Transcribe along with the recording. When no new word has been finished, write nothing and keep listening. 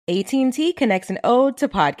AT&T connects an ode to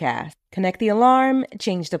podcasts. Connect the alarm,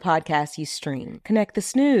 change the podcast you stream. Connect the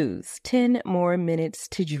snooze, 10 more minutes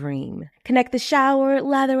to dream. Connect the shower,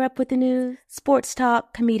 lather up with the news, sports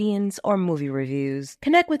talk, comedians, or movie reviews.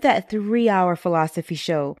 Connect with that 3-hour philosophy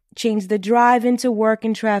show. Change the drive into work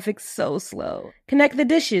and traffic so slow. Connect the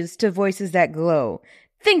dishes to voices that glow.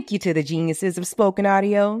 Thank you to the geniuses of spoken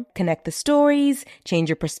audio. Connect the stories, change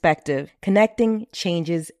your perspective. Connecting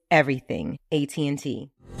changes everything.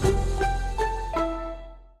 AT&T.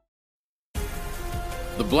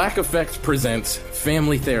 The Black Effect presents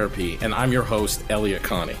Family Therapy, and I'm your host, Elliot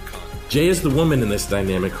Connie. Jay is the woman in this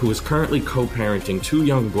dynamic who is currently co-parenting 2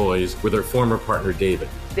 young boys with her former partner, David.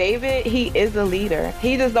 David, he is a leader.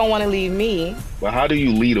 He just don't want to leave me. Well, how do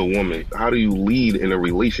you lead a woman? How do you lead in a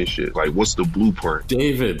relationship? Like, what's the blueprint?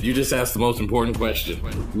 David, you just asked the most important question.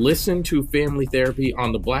 Listen to Family Therapy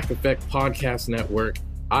on the Black Effect Podcast Network,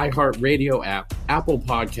 iHeartRadio app, Apple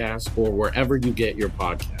Podcasts, or wherever you get your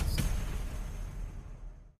podcasts.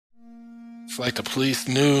 It's like the police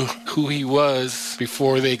knew who he was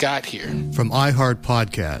before they got here. From iHeart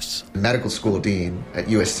Podcasts. The medical school dean at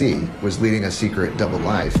USC was leading a secret double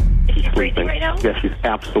life. She's breathing right now? Yes, she's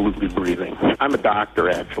absolutely breathing. I'm a doctor,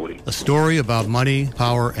 actually. A story about money,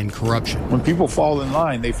 power, and corruption. When people fall in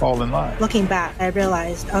line, they fall in line. Looking back, I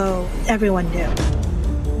realized, everyone knew.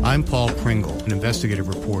 I'm Paul Pringle, an investigative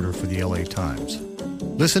reporter for the LA Times.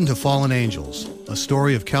 Listen to Fallen Angels, a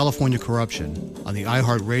story of California corruption on the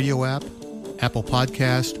iHeartRadio app, Apple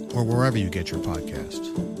Podcast, or wherever you get your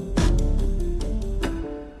podcasts.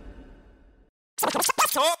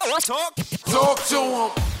 Talk to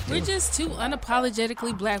him. We're just 2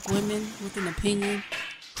 unapologetically black women with an opinion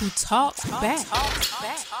who talk back.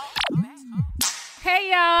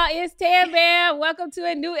 Hey y'all, it's Tam Bam. Welcome to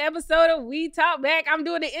a new episode of We Talk Back. I'm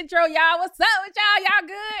doing the intro, y'all. What's up with y'all? Y'all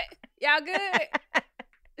good? Y'all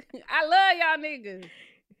good? I love y'all niggas.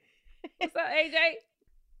 What's up, AJ?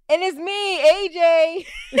 And it's me, AJ.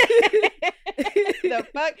 The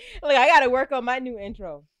fuck? Look, I gotta work on my new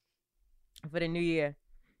intro for the new year.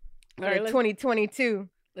 For All right, 2022.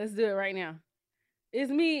 Let's do it right now.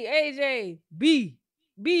 It's me, AJ. B.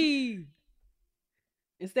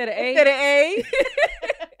 Instead of A.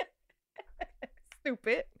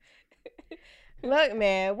 Stupid. Look,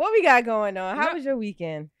 man, what we got going on? How was your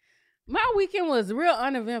weekend? My weekend was real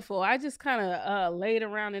uneventful. I just kind of laid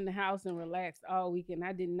around in the house and relaxed all weekend.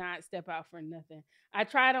 I did not step out for nothing. I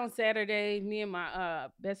tried on Saturday. Me and my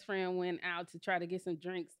best friend went out to try to get some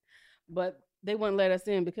drinks, but they wouldn't let us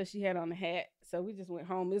in because she had on a hat. So we just went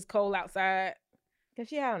home. It's cold outside. Because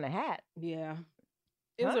she had on a hat? Yeah.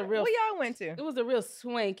 It was a real... What y'all went to? It was a real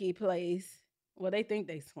swanky place. Well, they think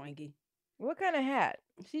they swanky. What kind of hat?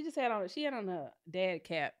 She just had on... She had on a dad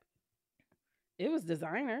cap. It was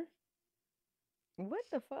designer. What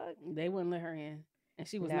the fuck? They wouldn't let her in. And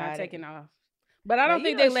she was not taking off. But I don't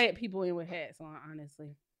think they let people in with hats on,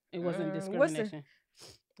 honestly. It wasn't discrimination.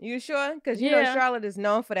 You sure? Because, you know, Charlotte is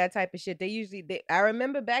known for that type of shit. I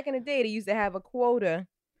remember back in the day, they used to have a quota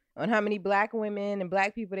on how many black women and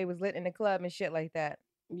black people they was lit in the club and shit like that.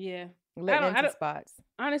 Yeah. Lit into spots.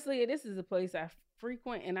 Honestly, this is a place I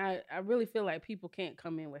frequent, and I really feel like people can't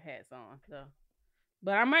come in with hats on, so...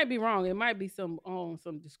 But I might be wrong. It might be some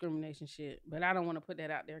discrimination shit. But I don't want to put that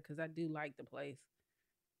out there because I do like the place.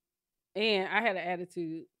 And I had an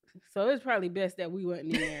attitude. So it's probably best that we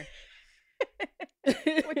wasn't in there.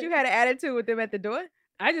 What, you had an attitude with them at the door?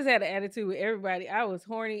 I just had an attitude with everybody. I was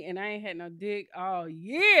horny and I ain't had no dick all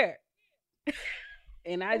year.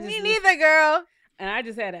 And I just... Me neither, girl. And I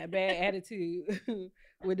just had a bad attitude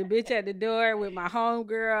with the bitch at the door, with my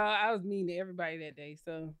homegirl. I was mean to everybody that day.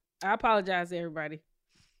 So I apologize to everybody.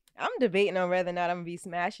 I'm debating on whether or not I'm gonna be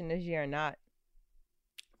smashing this year or not.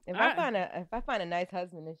 If I find a nice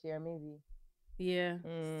husband this year, maybe. Yeah,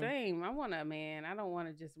 same. I want a man. I don't want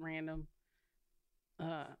to just random,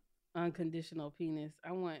 unconditional penis.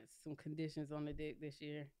 I want some conditions on the dick this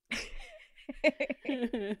year.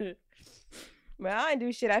 Well, I didn't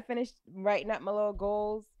do shit. I finished writing up my little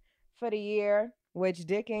goals for the year, which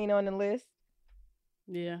dick ain't on the list.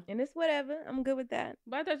 Yeah. And it's whatever. I'm good with that.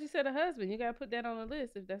 But I thought you said a husband. You got to put that on the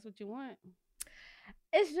list if that's what you want.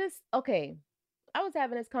 It's just, okay. I was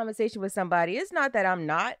having this conversation with somebody. It's not that I'm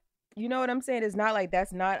not. You know what I'm saying? It's not like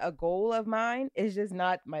that's not a goal of mine. It's just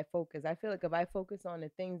not my focus. I feel like if I focus on the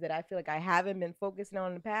things that I feel like I haven't been focusing on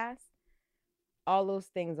in the past, all those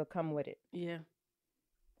things will come with it. Yeah.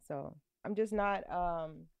 So I'm just not,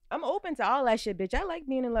 I'm open to all that shit, bitch. I like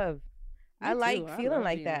being in love. I like feeling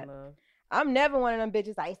like that. I'm never one of them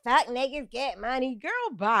bitches like, fuck niggas, get money.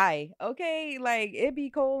 Girl, bye. Okay? Like, it be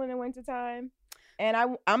cold in the wintertime.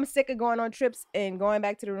 And I'm sick of going on trips and going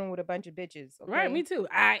back to the room with a bunch of bitches. Okay? Right, me too.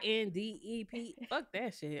 INDEP. Fuck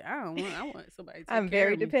that shit. I want somebody to take I'm care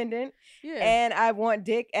very of me. dependent. Yeah. And I want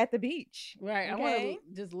dick at the beach. Right. Okay? I want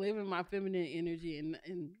to just live in my feminine energy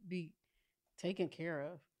and be taken care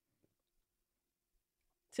of.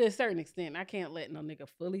 To a certain extent. I can't let no nigga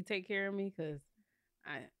fully take care of me because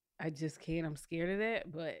I just can't. I'm scared of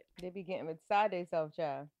that. But they be getting beside themselves,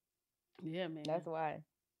 child. Yeah, man. That's why.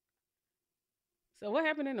 So what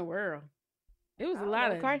happened in the world? It was a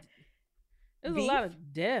lot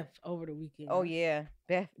of death over the weekend. Oh yeah,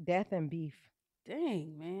 death and beef.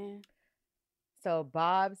 Dang, man. So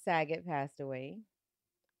Bob Saget passed away.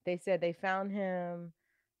 They said they found him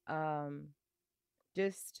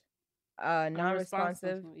just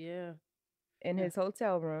non-responsive. Yeah. In his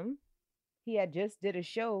hotel room. He had just did a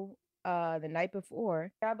show the night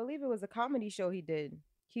before. I believe it was a comedy show he did.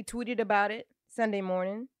 He tweeted about it Sunday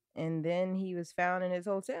morning. And then he was found in his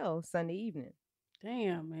hotel Sunday evening.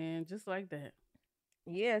 Damn, man. Just like that.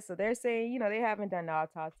 Yeah, so they're saying, they haven't done the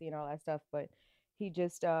autopsy and all that stuff, but he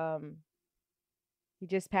just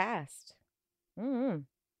passed. Mm-hmm.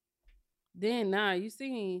 Then, you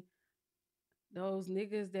seen those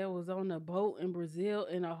niggas that was on the boat in Brazil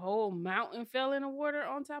and a whole mountain fell in the water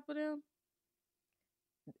on top of them?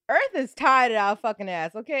 Earth is tired of our fucking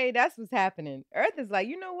ass, okay? That's what's happening. Earth is like,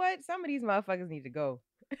 you know what? Some of these motherfuckers need to go.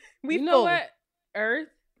 You know what? Earth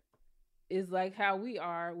is like how we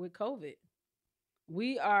are with COVID.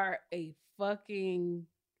 We are a fucking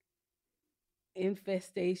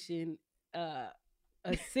infestation, a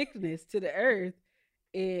sickness to the earth,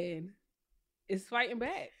 and it's fighting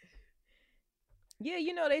back. Yeah,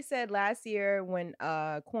 they said last year when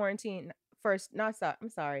quarantine first, I'm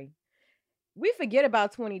sorry. We forget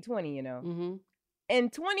about 2020, Mm-hmm. In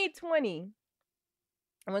 2020,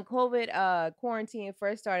 when COVID quarantine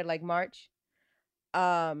first started, like March,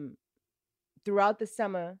 throughout the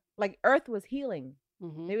summer, like Earth was healing.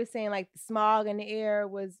 Mm-hmm. They were saying like the smog in the air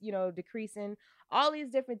was, decreasing. All these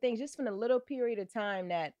different things just from a little period of time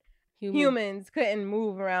that humans couldn't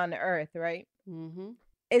move around the Earth, right? Mm-hmm.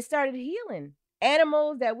 It started healing.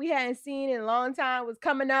 Animals that we hadn't seen in a long time was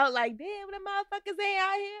coming out like, damn, the motherfuckers ain't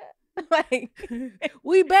out here. Like,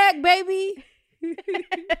 we back, baby.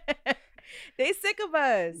 They sick of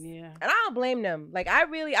us. Yeah. And I don't blame them. Like,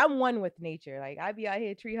 I'm one with nature. Like, I be out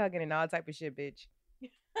here tree hugging and all type of shit, bitch.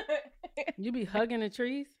 You be hugging the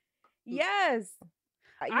trees? Yes.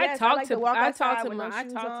 I talk to my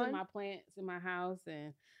plants in my house,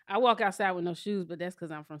 and I walk outside with no shoes, but that's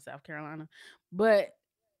because I'm from South Carolina. But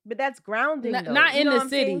that's grounding. Not in the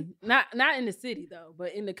city. Not in the city though.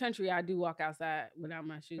 But in the country, I do walk outside without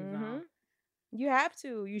my shoes on. You have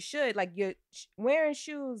to. You should. Like, you're wearing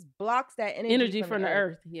shoes blocks that energy from the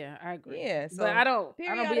earth. Yeah, I agree. Yeah, so but I don't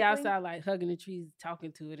be outside like hugging the trees,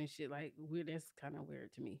 talking to it and shit. Like, weird. That's kind of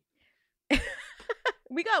weird to me.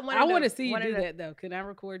 We got one. I want to see you do that though. Can I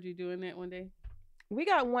record you doing that one day? We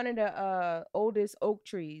got one of the oldest oak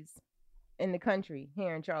trees in the country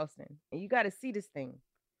here in Charleston, and you got to see this thing.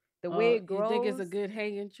 The way it grows. You think it's a good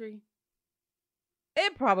hanging tree?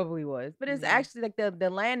 It probably was, but it's actually like the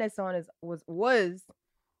land that's on was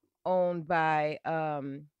owned by a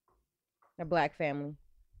black family.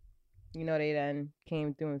 They done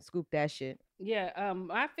came through and scooped that shit. Yeah,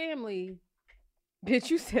 my family.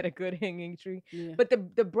 Bitch, you said a good hanging tree. Yeah. But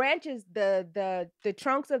the branches, the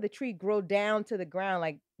trunks of the tree grow down to the ground.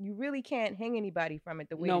 Like, you really can't hang anybody from it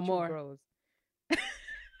the way the tree grows.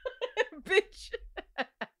 Bitch.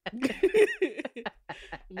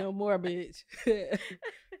 No more, bitch.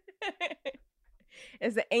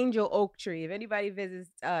 It's an angel oak tree. If anybody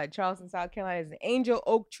visits Charleston, South Carolina, it's an angel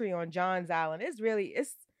oak tree on Johns Island. It's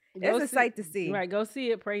a sight to see. Right, go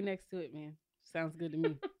see it. Pray next to it, man. Sounds good to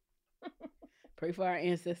me. Pray for our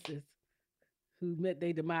ancestors who met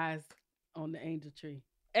their demise on the angel tree.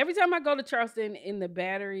 Every time I go to Charleston in the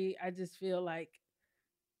Battery, I just feel like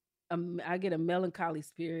I get a melancholy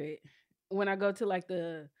spirit. When I go to like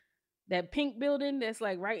that pink building that's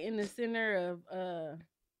like right in the center of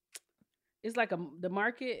it's like the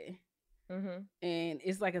market, and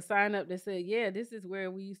it's like a sign up that said, "Yeah, this is where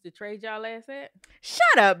we used to trade y'all ass at."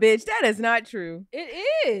 Shut up, bitch! That is not true. It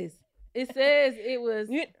is. It says it was.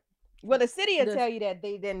 Well, the city will tell you that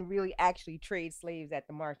they didn't really actually trade slaves at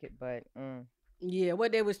the market, but yeah,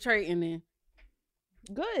 what they was trading in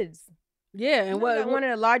goods. Yeah, and what one of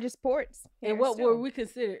the largest ports. And what were we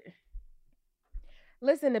considered?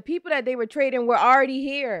 Listen, the people that they were trading were already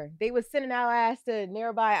here. They were sending our ass to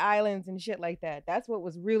nearby islands and shit like that. That's what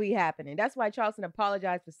was really happening. That's why Charleston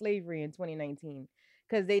apologized for slavery in 2019.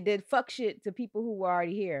 because they did fuck shit to people who were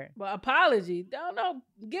already here. But apology. Don't know.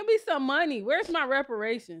 Give me some money. Where's my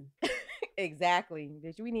reparation? Exactly.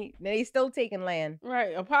 They still taking land.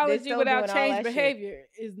 Right. Apology without change behavior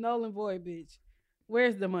is null and void, bitch.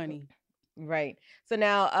 Where's the money? Right. So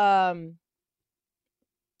now, I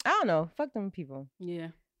don't know. Fuck them people. Yeah.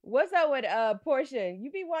 What's up with Portia?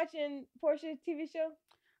 You be watching Portia's TV show?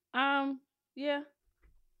 Yeah.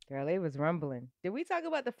 Girl, they was rumbling. Did we talk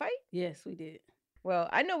about the fight? Yes, we did. Well,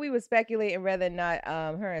 I know we were speculating whether or not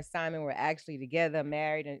her and Simon were actually together,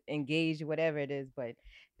 married, and engaged, whatever it is, but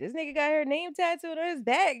this nigga got her name tattooed on his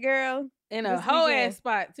back, girl. In a whole ass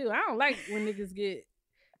spot, too. I don't like when niggas get,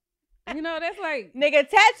 that's like... Nigga,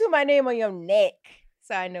 tattoo my name on your neck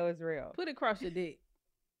so I know it's real. Put it across your dick.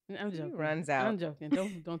 I'm joking. He runs out. I'm joking.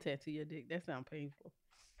 Don't tattoo your dick. That sounds painful.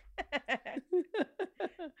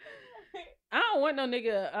 I don't want no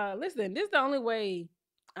nigga. Listen, this is the only way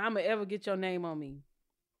I'ma ever get your name on me.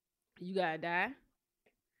 You gotta die,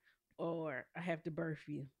 or I have to birth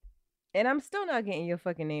you. And I'm still not getting your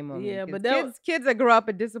fucking name on me. Yeah, but kids that grow up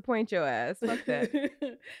and disappoint your ass. Fuck that.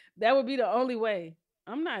 That would be the only way.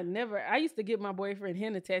 I used to get my boyfriend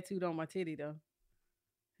henna tattooed on my titty though.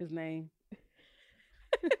 His name.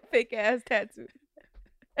 Fake ass tattoo.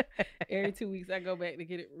 Every 2 weeks I go back to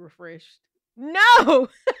get it refreshed. No.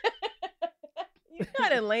 You're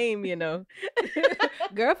kind of lame,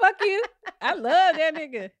 Girl, fuck you. I love that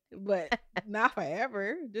nigga, but not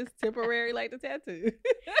forever. Just temporary, like the tattoo.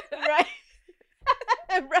 Right.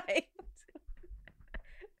 Right.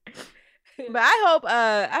 But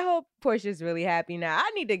I hope Portia's really happy now.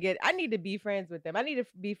 I need to be friends with them. I need to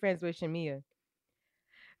be friends with Shamia.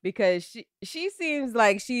 Because she seems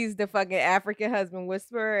like she's the fucking African husband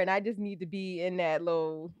whisperer, and I just need to be in that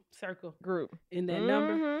little circle group. In that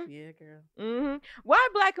number. Yeah, girl. Mm-hmm. Why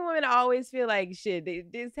black women always feel like shit? They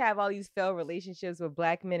just have all these failed relationships with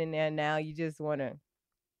black men in there now. You just want to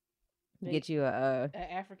get you an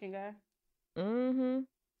African guy? Mm-hmm.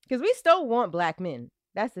 Because we still want black men.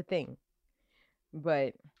 That's the thing.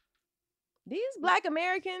 But these black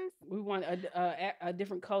Americans... We want a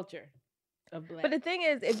different culture. But the thing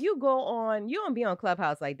is, if you go on, you don't be on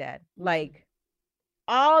Clubhouse like that. Like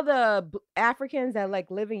all the Africans that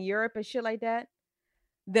like live in Europe and shit like that,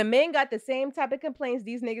 the men got the same type of complaints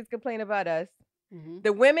these niggas complain about us. Mm-hmm.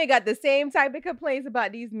 The women got the same type of complaints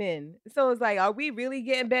about these men. So it's like, are we really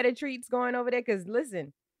getting better treats going over there? Because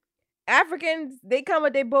listen, Africans, they come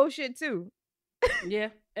with their bullshit too. Yeah,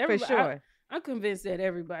 for sure. I'm convinced that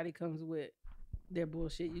everybody comes with their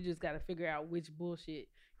bullshit. You just got to figure out which bullshit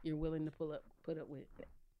you're willing to put up with.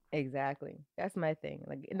 Exactly. That's my thing.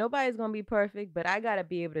 Like, nobody's gonna be perfect, but I gotta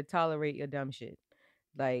be able to tolerate your dumb shit.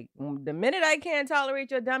 Like, the minute I can't tolerate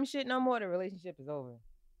your dumb shit no more, the relationship is over.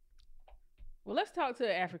 Well, let's talk to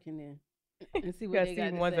an African then and see what they got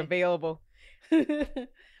to one's say. Available.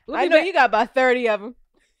 I know you got about 30 of them.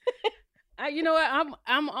 You know what?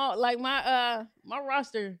 I'm all, like my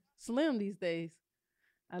roster slim these days.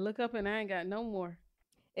 I look up and I ain't got no more.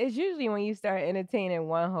 It's usually when you start entertaining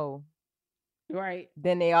one hoe. Right.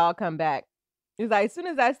 Then they all come back. It's like as soon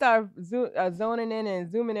as I start zoning in and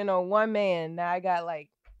zooming in on one man, now I got like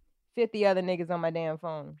 50 other niggas on my damn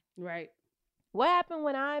phone. Right. What happened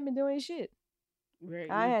when I ain't been doing shit? Right.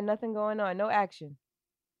 I had nothing going on, no action.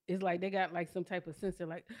 It's like they got like some type of sensor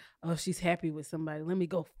like, oh, she's happy with somebody. Let me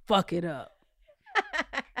go fuck it up.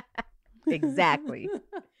 Exactly.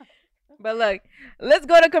 But look, let's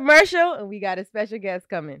go to commercial and we got a special guest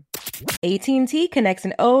coming. AT&T connects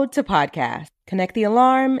an ode to podcast. Connect the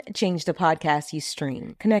alarm, change the podcast you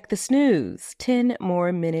stream. Connect the snooze, 10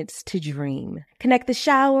 more minutes to dream. Connect the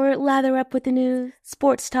shower, lather up with the news,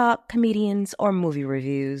 sports talk, comedians, or movie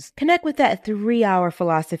reviews. Connect with that 3-hour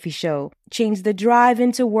philosophy show. Change the drive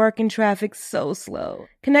into work and traffic so slow.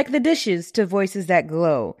 Connect the dishes to voices that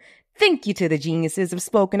glow. Thank you to the geniuses of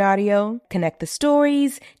spoken audio. Connect the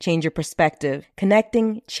stories, change your perspective.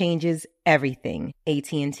 Connecting changes everything.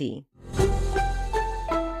 AT&T.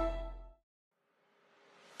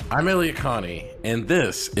 I'm Elliot Connie, and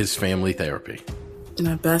this is Family Therapy.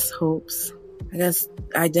 My best hopes, I guess,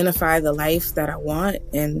 identify the life that I want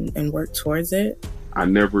and work towards it. I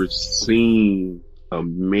never seen a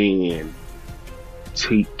man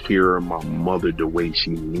take care of my mother the way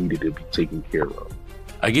she needed to be taken care of.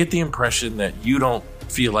 I get the impression that you don't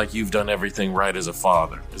feel like you've done everything right as a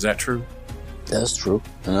father. Is that true? That's true,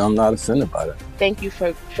 and I'm not offended by that. Thank you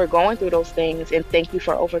for going through those things, and thank you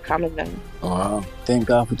for overcoming them. Thank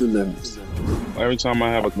God for deliverance. Every time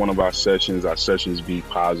I have one of our sessions be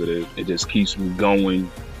positive. It just keeps me going.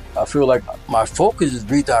 I feel like my focus is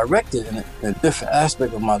redirected in a different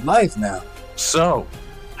aspect of my life now. So,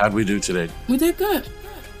 how'd we do today? We did good.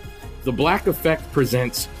 The Black Effect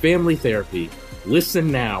presents Family Therapy.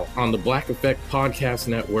 Listen now on the Black Effect Podcast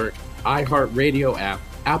Network, iHeartRadio app,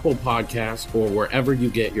 Apple Podcasts, or wherever you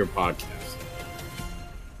get your podcasts.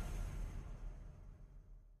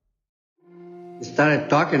 We started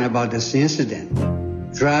talking about this incident.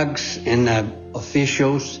 Drugs and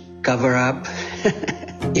officials cover up.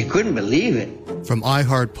 You couldn't believe it. From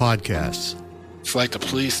iHeart Podcasts. It's like the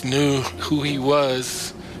police knew who he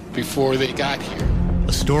was before they got here.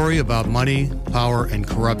 A story about money, power, and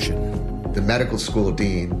corruption. The medical school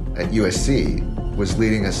dean at USC was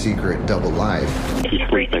leading a secret double life. Is she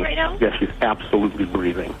breathing right now? Yes, she's absolutely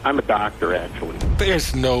breathing. I'm a doctor, actually.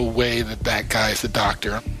 There's no way that guy's a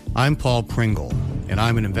doctor. I'm Paul Pringle, and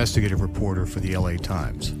I'm an investigative reporter for the LA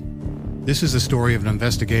Times. This is the story of an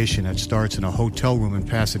investigation that starts in a hotel room in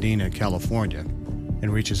Pasadena, California,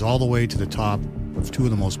 and reaches all the way to the top of two of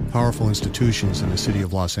the most powerful institutions in the city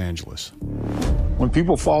of Los Angeles. When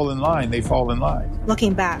people fall in line, they fall in line.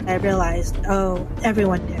 Looking back, I realized,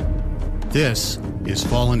 everyone knew. This is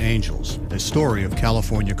Fallen Angels, a story of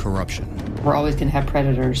California corruption. We're always going to have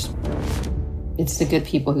predators. It's the good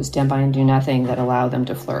people who stand by and do nothing that allow them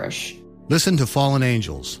to flourish. Listen to Fallen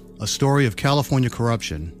Angels, a story of California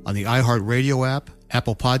corruption on the iHeartRadio app,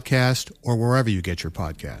 Apple Podcast, or wherever you get your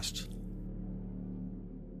podcasts.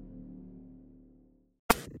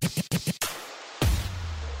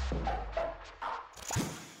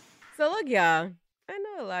 So look, y'all, I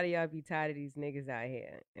know a lot of y'all be tired of these niggas out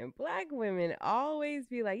here. And black women always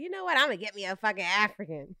be like, you know what, I'm going to get me a fucking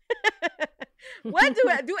African. What do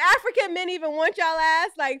African men even want y'all ass?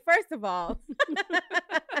 Like, first of all.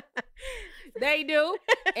 They do.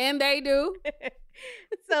 And they do.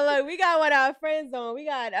 So look, we got one of our friends on. We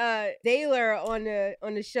got Daylor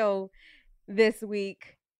on the show this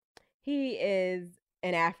week. He is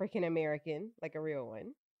an African American, like a real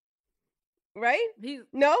one. Right? He's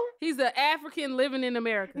an African living in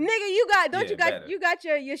America. Nigga, you got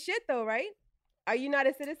your shit though, right? Are you not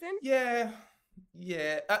a citizen? Yeah.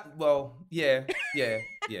 Yeah,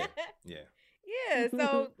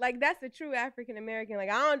 so like that's a true African American.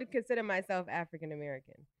 Like I don't consider myself African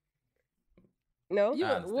American. No?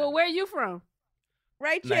 Well, where are you from?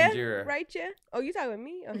 Right here? Nigeria. Right here? Oh, you talking with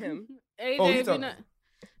me or him?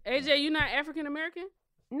 AJ, you not African American?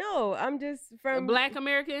 No, I'm just from... A black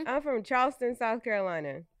American? I'm from Charleston, South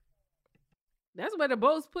Carolina. That's where the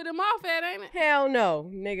boats put him off at, ain't it? Hell no,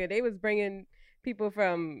 nigga. They was bringing people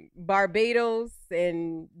from Barbados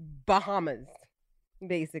and Bahamas,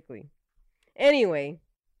 basically. Anyway,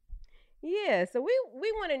 yeah, so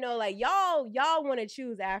we want to know, like, y'all want to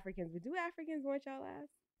choose Africans, but do Africans want y'all ass?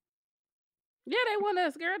 Yeah, they want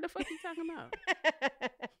us, girl. The fuck you talking about?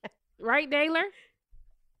 Right, Daylor?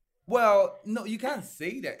 Well, no, you can't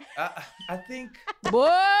say that. I think... Boy,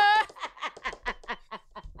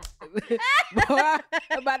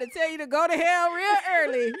 I'm about to tell you to go to hell real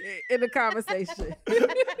early in the conversation.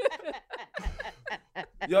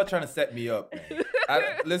 Y'all trying to set me up, man.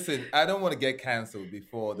 Listen, I don't want to get canceled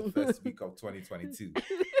before the first week of 2022.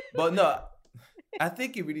 But no, I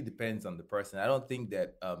think it really depends on the person. I don't think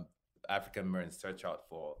that African Americans search out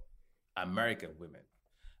for American women.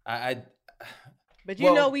 But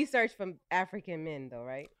you know we search for African men, though,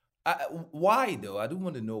 right? Why, though? I do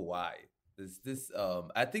want to know why.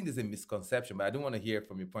 I think there's a misconception, but I do want to hear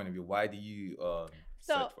from your point of view. Why do you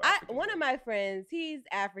one of my friends, he's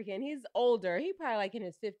African. He's older. He probably like in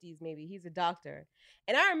his 50s, maybe. He's a doctor.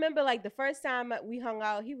 And I remember like the first time we hung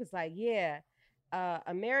out, he was like, yeah,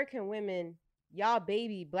 American women, y'all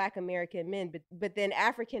baby black American men, but then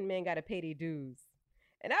African men got to pay their dues.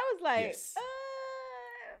 And I was like, yes.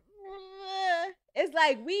 It's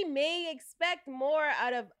like we may expect more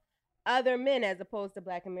out of other men as opposed to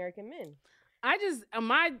black American men. I just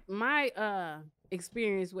my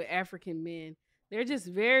experience with African men, they're just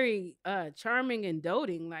very charming and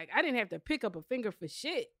doting. Like I didn't have to pick up a finger for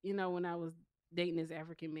shit, when I was dating this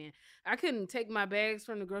African man. I couldn't take my bags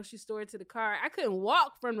from the grocery store to the car. I couldn't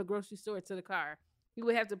walk from the grocery store to the car. He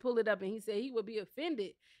would have to pull it up, and he said he would be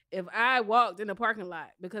offended if I walked in the parking lot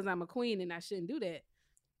because I'm a queen and I shouldn't do that.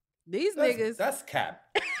 Niggas. That's cap.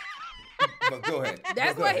 But go ahead.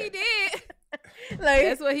 That's what he did. Like,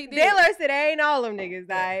 that's what he did. Daylor said, ain't all them niggas,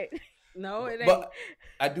 right? No, it ain't. But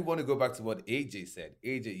I do want to go back to what AJ said.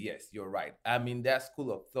 AJ, yes, you're right. I'm in that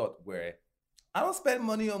school of thought where I don't spend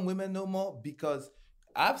money on women no more because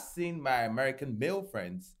I've seen my American male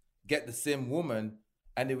friends get the same woman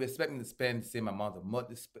and they were expecting to spend the same amount of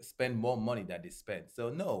money, spend more money than they spend.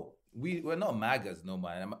 So no, we're not MAGAs no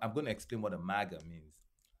more. I'm going to explain what a MAGA means.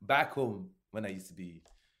 Back home, when I used to be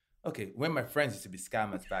Okay, when my friends used to be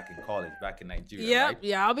scammers back in college, back in Nigeria. Yep, right?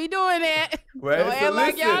 y'all be doing that. Right? Don't So act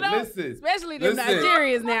like y'all don't. listen. Especially them listen.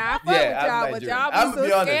 Nigerians now. I fuck Yeah, with I'm y'all, but Nigerian. y'all I'ma be be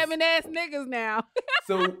some honest. scamming ass niggas now.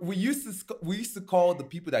 So we used to call the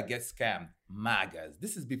people that get scammed MAGAs.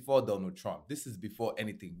 This is before Donald Trump. This is before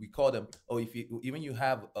anything. We call them. Even you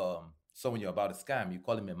have someone you're about to scam, you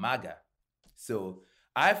call him a MAGA. So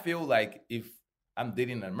I feel like if I'm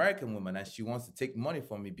dating an American woman and she wants to take money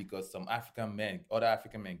from me because some other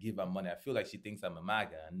African men give her money, I feel like she thinks I'm a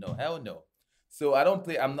MAGA. No, hell no. So I don't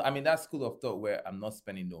play. That school of thought where I'm not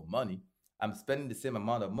spending no money. I'm spending the same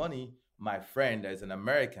amount of money my friend as an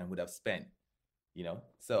American would have spent.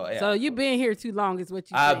 So yeah. So you've been here too long, is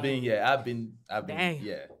what you saying. I've been, Dang.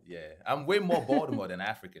 yeah. I'm way more Baltimore than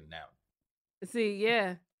African now. See,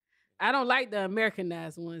 yeah. I don't like the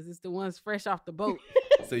Americanized ones. It's the ones fresh off the boat.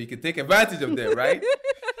 So you can take advantage of them, right?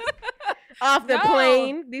 Off the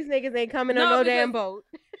plane. These niggas ain't coming on no damn boat.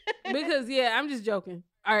 Because, yeah, I'm just joking.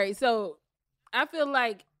 All right, so I feel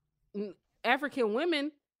like African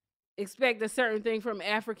women expect a certain thing from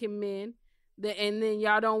African men, and then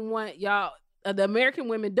y'all don't want the American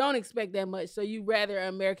women don't expect that much, so you rather an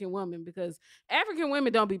American woman because African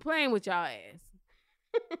women don't be playing with y'all ass.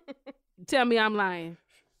 Tell me I'm lying.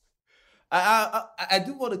 I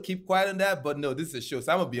do want to keep quiet on that, but no, this is a show,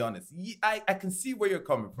 so I'm gonna be honest. I can see where you're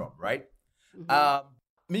coming from, right? Mm-hmm.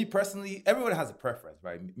 Me personally, everyone has a preference,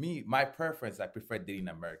 right? My preference, I prefer dating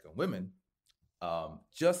American women,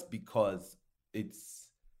 just because it's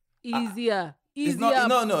easier. It's not,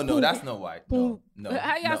 no, that's not why. No.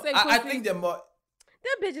 How y'all say? I think they're more.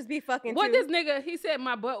 Them bitches be fucking. What too. this nigga? He said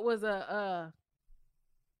my butt was a.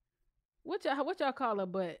 What y'all call a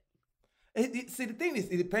butt? See, the thing is,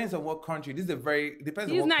 it depends on what country. He's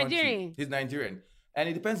Nigerian. Country. He's Nigerian, and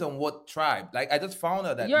it depends on what tribe. Like I just found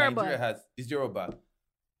out that Nigeria is Yoruba.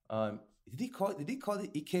 Did he call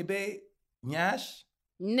it Ikebe Nyash?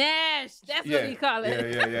 Nash. That's what he call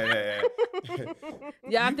it. Yeah.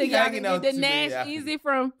 Y'all think y'all can get the Nash easy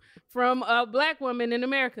from black women in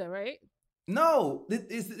America, right? No,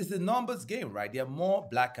 it's a numbers game, right? There are more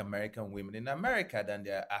Black American women in America than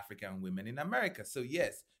there are African women in America. So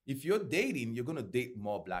yes, if you're dating, you're gonna date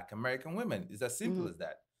more Black American women. It's as simple as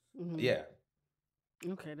that. Mm-hmm. Yeah.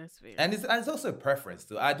 Okay, that's fair. And it's also a preference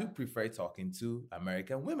too. I do prefer talking to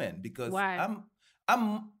American women because I'm.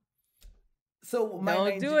 So my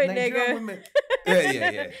don't do it, Nigerian nigga. Women,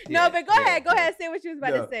 yeah. No, but go ahead. Go ahead. Say what you was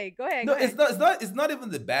about to say. Go ahead. No, go ahead. It's not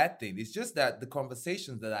even the bad thing. It's just that the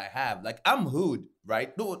conversations that I have, like I'm hood,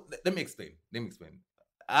 right? No, let me explain.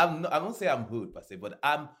 I won't say I'm hood per se, but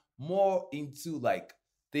I'm more into like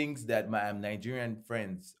things that my Nigerian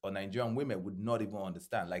friends or Nigerian women would not even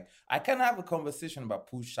understand. Like I can have a conversation about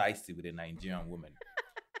Pooh Shiesty with a Nigerian woman.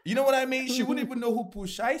 You know what I mean? She wouldn't even know who Pooh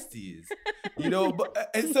Shiesty is. But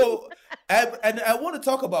and so I want to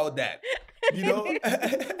talk about that.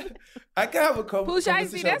 I can have a conversation. Pooh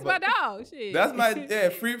Shiesty, that's my dog. Shit. That's my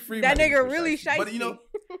free. That nigga really shiesty. But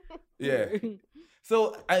yeah.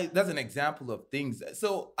 So that's an example of things.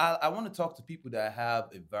 So I want to talk to people that have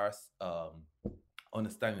a vast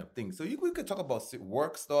understanding of things. So we could talk about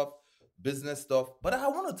work stuff, business stuff, but I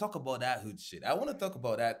want to talk about that hood shit. I want to talk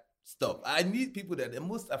about that stuff. I need people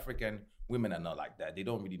most African women are not like that. They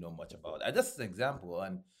don't really know much about it. Just an example,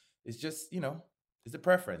 and it's just it's a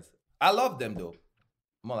preference. I love them though,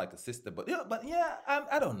 more like a sister. But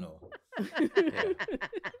I don't know.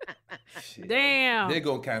 Shit. Damn, they're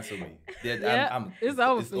gonna cancel me. It's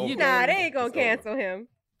over for you. Nah, they ain't gonna cancel him.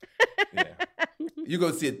 Yeah, you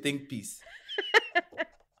gonna see a think piece.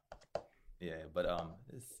 Yeah, but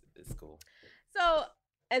it's cool. So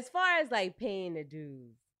as far as like paying the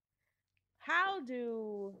dues, how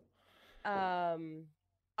do so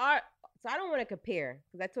I don't want to compare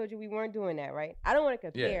because I told you we weren't doing that, right? I don't want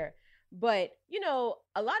to compare, but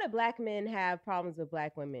a lot of Black men have problems with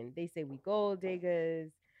Black women. They say we gold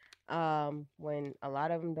diggers, when a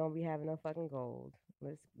lot of them don't be having no fucking gold.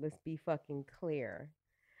 Let's be fucking clear.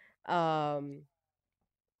 Like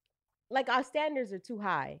our standards are too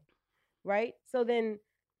high, right? So then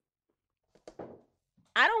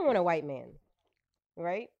I don't want a white man,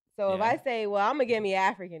 right? So if I say, well, I'm gonna get me an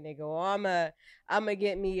African nigga, or I'm gonna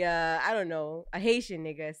get me I don't know, a Haitian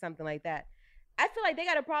nigga or something like that, I feel like they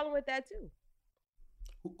got a problem with that too.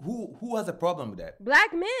 Who has a problem with that?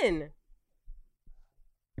 Black men.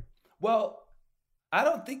 Well, I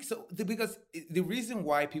don't think so, because the reason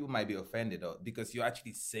why people might be offended, because you're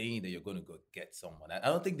actually saying that you're going to go get someone. I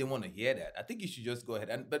don't think they want to hear that. I think you should just go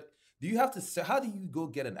ahead but do you have to? How do you go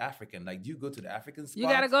get an African? Like, do you go to the African spot? You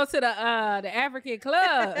got to go to the African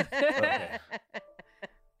club. Okay.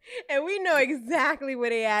 And we know exactly where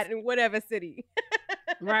they at in whatever city.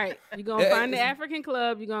 Right. You're going to find the African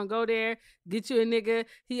club. You're going to go there, get you a nigga.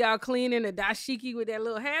 He all clean in a dashiki with that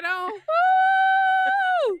little hat on.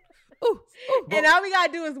 Woo! And all we got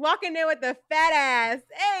to do is walk in there with the fat ass.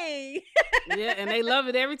 Hey. Yeah, and they love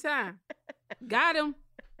it every time. Got him.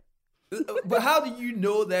 But how do you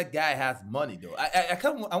know that guy has money though? I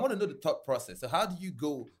want to know the thought process. So how do you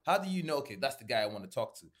go? How do you know? Okay, that's the guy I want to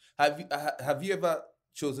talk to. Have you ever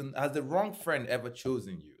chosen? Has the wrong friend ever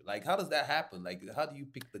chosen you? Like, how does that happen? Like, how do you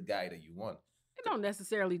pick the guy that you want? It don't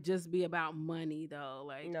necessarily just be about money though.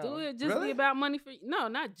 Like, No. do it just be about money for? No,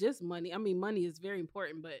 not just money. I mean, money is very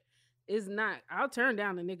important, but it's not. I'll turn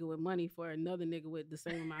down a nigga with money for another nigga with the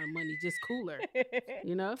same amount of money, just cooler.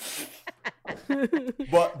 You know.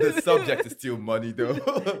 But the subject is still money, though.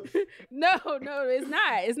 No, it's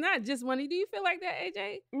not. It's not just money. Do you feel like that,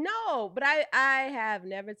 AJ? No, but I have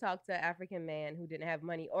never talked to an African man who didn't have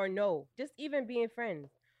money, or no, just even being friends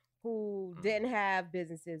who didn't have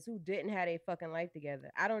businesses, who didn't have a fucking life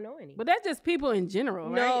together. I don't know any. But that's just people in general,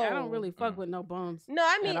 right? No. I don't really fuck with no bums. No,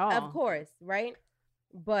 I mean, at all. of course, right?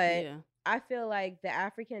 But Yeah. I feel like the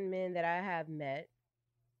African men that I have met,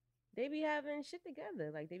 they be having shit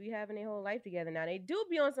together. Like, they be having their whole life together. Now, they do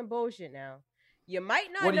be on some bullshit now. You might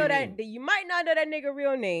not What do know you that. mean? You might not know that nigga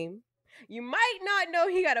real name. You might not know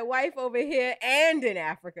he got a wife over here and in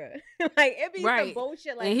Africa. Like, it be some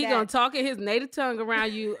bullshit like and he that. gonna talk in his native tongue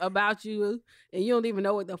around you about you, and you don't even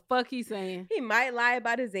know what the fuck he's saying. He might lie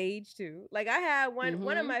about his age too. Like, I had one of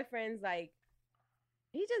Mhm. my friends, like,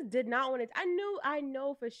 he just did not want to. I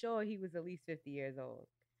know for sure he was at least 50 years old,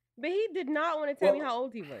 but he did not want to tell me Well, how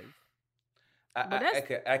old he was.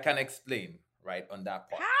 I can explain right on that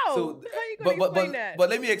part. How? So, How you gonna explain that? But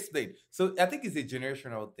let me explain. So I think it's a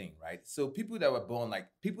generational thing, right? So people that were born, like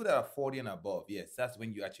people that are 40 and above, yes, that's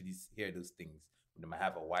when you actually hear those things. They might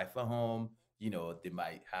have a wife at home. You know, they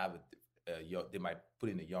might have they might put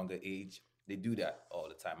in a younger age. They do that all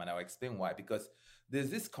the time, and I'll explain why. Because there's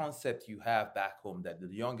this concept you have back home that the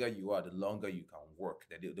younger you are, the longer you can work.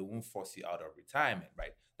 That they won't force you out of retirement,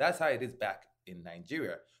 right? That's how it is back in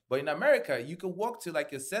Nigeria. But in America, you can work till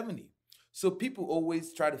like you're 70. So people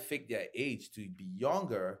always try to fake their age to be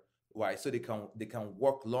younger, right? So they can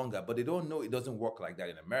work longer, but they don't know it doesn't work like that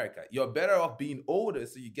in America. You're better off being older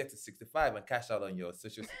so you get to 65 and cash out on your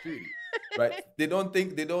Social Security, right? They don't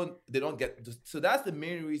get. So that's the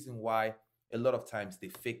main reason why a lot of times they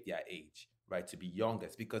fake their age, right, to be younger.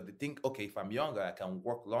 It's because they think, okay, if I'm younger, I can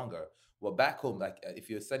work longer. Well, back home, like if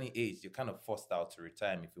you're a certain age, you're kind of forced out to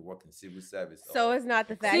retirement if you work in civil service. So it's not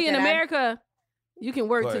the fact. See, in that America, you can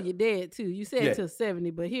work Go till ahead. you're dead too. You said Yeah. till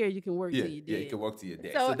 70, but here you can work till you're dead. Yeah, you can work till you're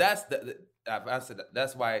dead. So- So that's I've answered that.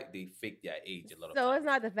 That's why they fake their age a lot of So times. it's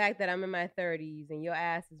not the fact that I'm in my 30s and your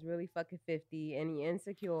ass is really fucking 50 and you're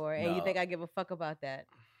insecure and you No. think I give a fuck about that.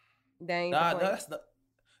 That ain't Nah, the point. that's not.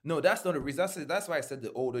 No, that's not the reason. That's why I said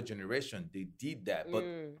the older generation they did that, but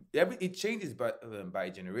it changes by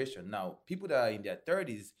generation. Now, people that are in their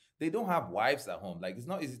 30s, they don't have wives at home. Like it's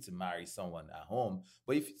not easy to marry someone at home.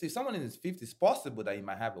 But if someone in his 50s, it's possible that he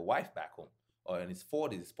might have a wife back home, or in his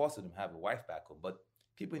 40s, it's possible to have a wife back home. But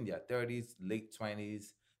people in their 30s, late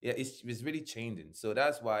 20s, yeah, it's really changing. So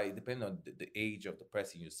that's why, depending on the age of the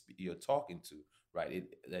person you're talking to, right?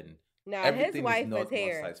 Now everything his wife is not was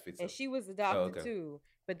here, one size fits and all. she was adopted okay. too.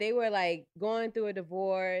 But they were like going through a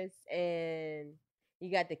divorce, and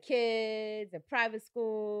you got the kids and private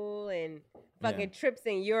school and fucking trips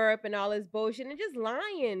in Europe and all this bullshit, and just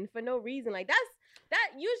lying for no reason. Like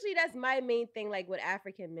usually that's my main thing. Like with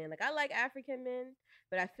African men, like I like African men,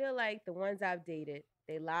 but I feel like the ones I've dated,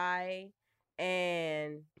 they lie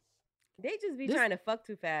and they just be trying to fuck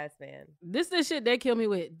too fast, man. This the shit they kill me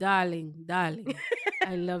with. Darling, darling.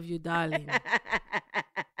 I love you, darling.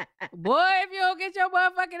 Boy, if you don't get your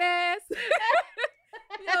motherfucking ass,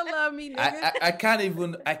 you don't love me, nigga. I can't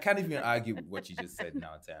even argue with what you just said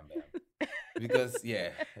now, Tam Bam. Because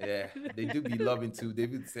they do be loving too. They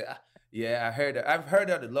would say, I've heard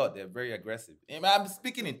that a lot. They're very aggressive. And I'm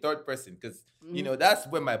speaking in third person because you know that's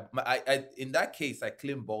when I in that case I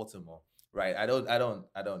claim Baltimore. Right, I'm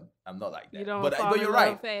not like that. You don't but fall you're in right.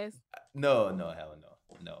 love fast? No, hell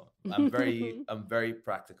no. I'm very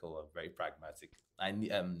practical. I'm very pragmatic. I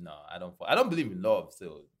don't believe in love.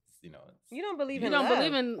 So you don't believe in love. love.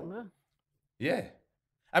 Believe in. Yeah,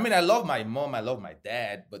 I mean, I love my mom. I love my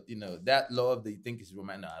dad. But that love that you think is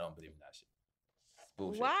romantic. No, I don't believe in that shit. It's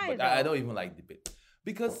bullshit. Why? But I don't even like debate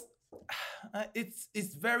because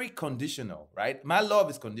it's very conditional, right? My love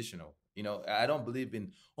is conditional. I don't believe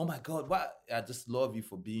in, oh my God, why? I just love you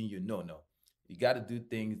for being you. No. You got to do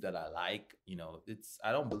things that I like.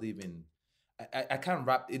 I don't believe in, I can't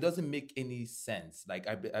wrap. It doesn't make any sense. Like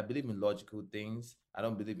I believe in logical things. I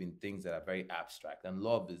don't believe in things that are very abstract. And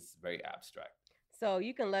love is very abstract. So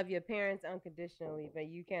you can love your parents unconditionally, but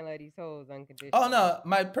you can't love these hoes unconditionally. Oh no,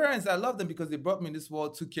 my parents, I love them because they brought me in this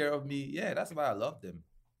world, took care of me. Yeah, that's why I love them.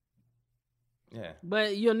 Yeah.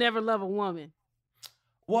 But you'll never love a woman.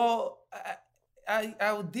 Well,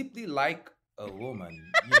 I would deeply like a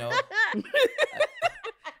woman, you know.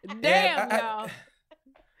 Damn, y'all.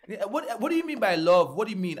 What do you mean by love? What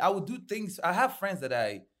do you mean? I would do things. I have friends that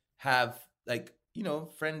I have, like, you know,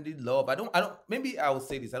 friendly love. I don't. Maybe I will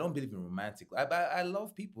say this. I don't believe in romantic. I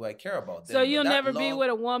love people. I care about them. So you'll never be with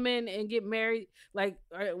a woman and get married. Like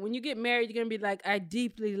when you get married, you're gonna be like, I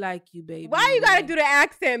deeply like you, baby. Why you gotta do the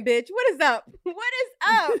accent, bitch? What is up? What is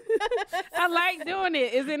up? I like doing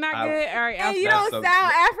it. Is it not good? All right. And you don't sound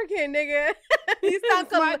African, nigga. you sound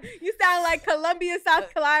like Columbia,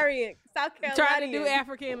 South Carolina. Trying to do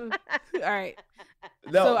African. All right.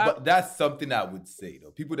 No, so but that's something I would say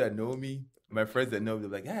though. People that know me, my friends that know me,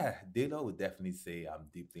 they're like, Dalo would definitely say I'm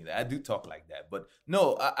deeply. I do talk like that, but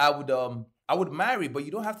no, I would marry, but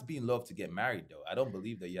you don't have to be in love to get married though. I don't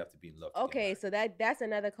believe that you have to be in love. Okay, so that's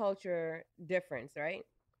another culture difference, right?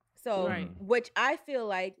 So, which I feel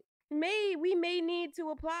like we may need to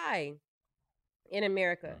apply in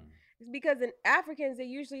America. It's because in Africans, they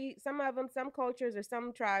usually, some cultures or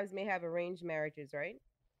some tribes may have arranged marriages, right?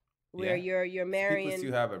 Where you're marrying. People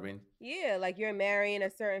still have arranged. Yeah, like you're marrying a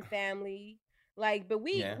certain family. Like, but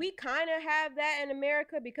we kind of have that in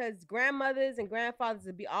America because grandmothers and grandfathers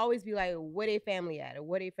would always be like, where they family at or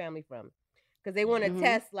where they family from? Because they want to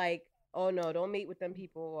test like, oh no, don't meet with them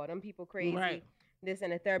people or them people crazy. Right. This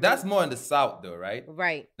and the third. That's more in the South though, right?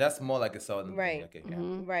 Right. That's more like a Southern thing. Okay.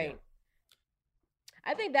 Right. Yeah.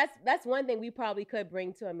 I think that's one thing we probably could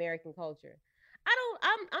bring to American culture.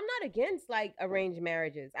 I'm not against like arranged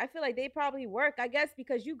marriages. I feel like they probably work, I guess,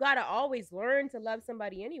 because you gotta always learn to love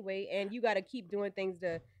somebody anyway, and you gotta keep doing things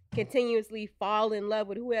to continuously fall in love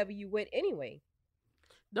with whoever you with anyway.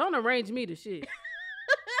 Don't arrange me to shit.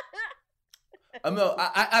 No,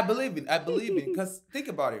 I believe in because think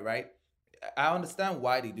about it, right? I understand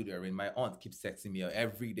why they do that. My aunt keeps texting me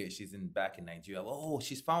every day. She's back in Nigeria. Oh,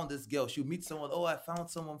 she's found this girl. She'll meet someone. Oh, I found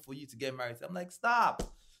someone for you to get married. I'm like, stop.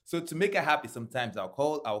 So to make her happy, sometimes I'll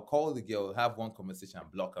call the girl, have one conversation,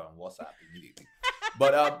 and block her on WhatsApp immediately.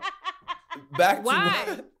 But back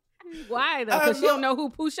to why though? Because she don't know who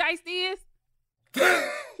Pooh Shiesty is.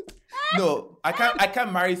 No, I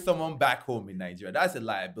can't marry someone back home in Nigeria. That's a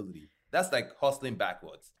liability. That's like hustling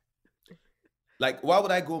backwards. Like, why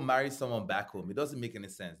would I go marry someone back home? It doesn't make any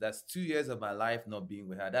sense. That's 2 years of my life not being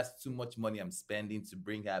with her. That's too much money I'm spending to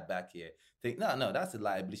bring her back here. No, that's a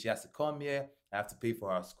liability. She has to come here. I have to pay for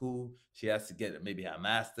her school. She has to get maybe her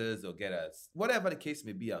master's or get whatever the case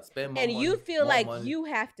may be. I'll spend more money. And you feel like you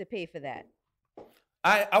have to pay for that.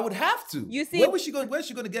 I would have to. You see, where's she going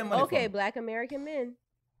to get money from? Okay, Black American men.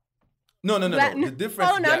 No. The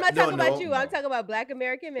difference. Oh no, I'm not talking about you. I'm talking about Black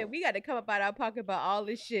American men. We got to come up out our pocket about all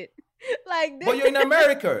this shit. Like this. But you're in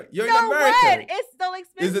America. You're in America. What? It's still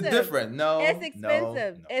expensive. Is it different? No. It's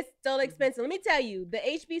expensive. No. It's still expensive. Let me tell you, the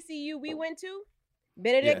HBCU we went to,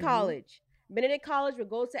 Benedict College. Benedict College would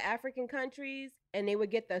go to African countries and they would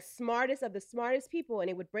get the smartest of the smartest people and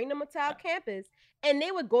they would bring them to our campus and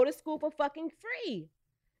they would go to school for fucking free.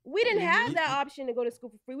 We didn't have that option to go to school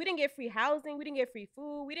for free. We didn't get free housing. We didn't get free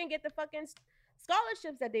food. We didn't get the fucking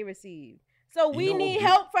scholarships that they received. So we need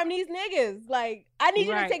help from these niggas. Like, I need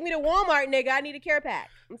you to take me to Walmart, nigga. I need a care pack.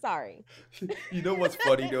 I'm sorry. You know what's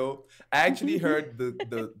funny though? I actually heard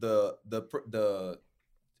the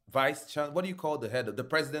vice chancellor, what do you call the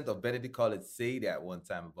president of Benedict College say that one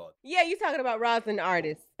time about. Yeah, you talking about Roslyn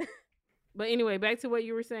Artist. But anyway, back to what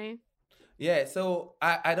you were saying. Yeah, so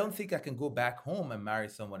I don't think I can go back home and marry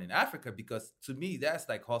someone in Africa because to me that's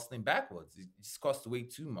like hustling backwards. It just costs way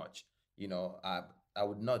too much. You know, I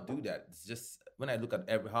would not do that. It's just when I look at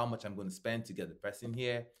how much I'm going to spend to get the person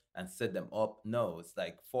here and set them up. No, it's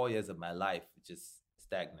like 4 years of my life, just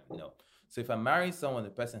stagnant. No. So if I'm marrying someone, the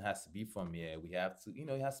person has to be from here. We have to,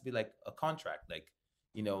 it has to be like a contract, like,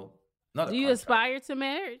 not. Do you aspire to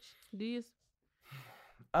marriage? Do you?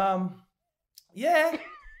 Yeah.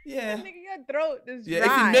 Yeah. Nigga, your throat is dry.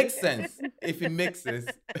 If it makes sense.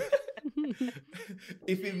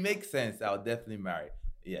 If it makes sense, I'll definitely marry.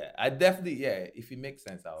 Yeah, if it makes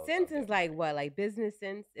sense, I'll. Sense is like what? Like business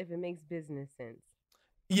sense? If it makes business sense.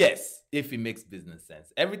 Yes, if it makes business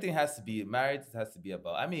sense. Everything has to be, marriage has to be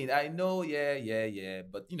about, I mean, I know, yeah,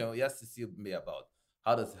 but, it has to still be about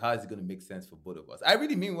how is it going to make sense for both of us? I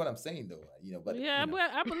really mean what I'm saying, though, but. Yeah, but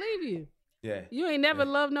I believe you. Yeah. You ain't never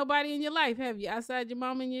loved nobody in your life, have you? Outside your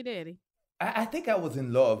mom and your daddy? I think I was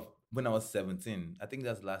in love when I was 17. I think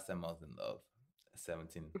that's the last time I was in love.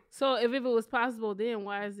 17. So if it was possible then,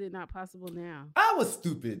 why is it not possible now? I was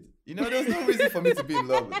stupid. You know, there was no reason for me to be in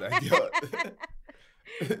love with that girl.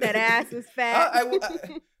 That ass was fat.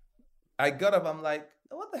 I got up. I'm like,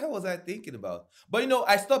 what the hell was I thinking about? But you know,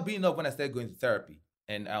 I stopped being in love when I started going to therapy.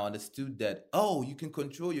 And I understood that, oh, you can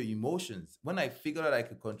control your emotions. When I figured out I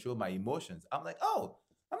could control my emotions, I'm like, oh,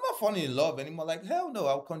 I'm not falling in love anymore. Like, hell no,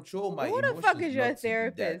 I'll control my emotions. Who the fuck is your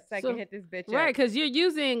therapist? So I can hit this bitch up. Right, because you're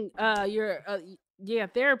using your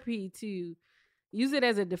therapy to use it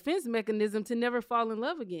as a defense mechanism to never fall in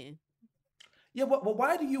love again. Yeah, but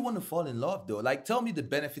why do you want to fall in love though? Like, tell me the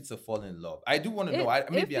benefits of falling in love. I do want to know.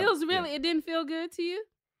 It didn't feel good to you?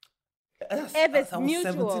 If it's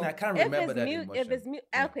mutual, 17, I can't remember that emotion. If it's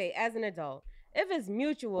okay, as an adult, if it's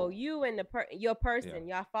mutual, you and your person,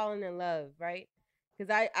 y'all falling in love, right?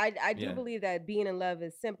 Because I do believe that being in love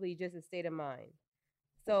is simply just a state of mind.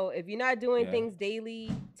 So if you're not doing things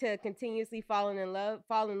daily to continuously fall in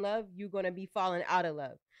love, you're gonna be falling out of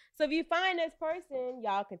love. So if you find this person,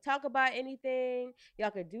 y'all can talk about anything,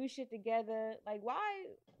 y'all can do shit together. Like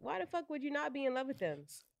why the fuck would you not be in love with them?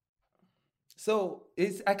 So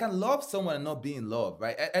I can love someone and not be in love,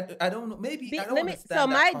 right? I don't know. Maybe I don't understand. So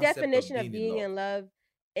my that definition of being in love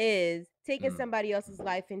is taking somebody else's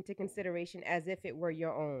life into consideration as if it were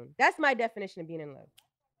your own. That's my definition of being in love.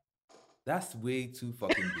 That's way too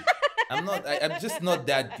fucking deep. I'm just not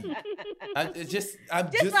that deep. I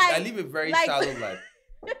live a very shallow life.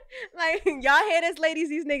 Like, y'all hear this, ladies?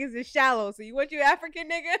 These niggas is shallow. So you want your African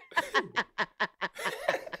nigga?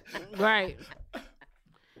 Right.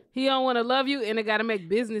 He don't want to love you, and it got to make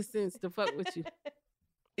business sense to fuck with you.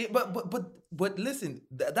 But listen,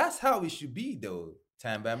 that's how it should be, though.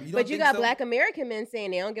 Time-Bam. But you got Black American men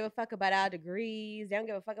saying they don't give a fuck about our degrees. They don't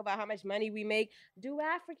give a fuck about how much money we make. Do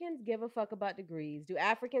Africans give a fuck about degrees? Do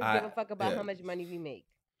Africans give a fuck about how much money we make?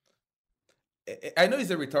 I know it's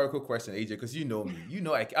a rhetorical question, AJ, because you know me. You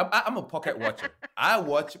know I'm a pocket watcher. I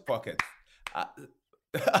watch pockets. A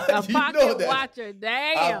pocket watcher,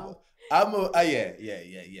 damn. Yeah. I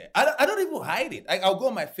don't even hide it. I'll go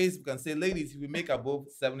on my Facebook and say, ladies, if we make above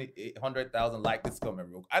 700,000 like this comment,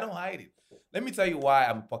 I don't hide it. Let me tell you why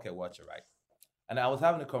I'm a pocket watcher, right? And I was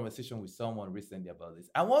having a conversation with someone recently about this.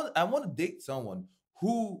 I want to date someone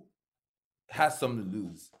who has something to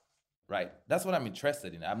lose, right? That's what I'm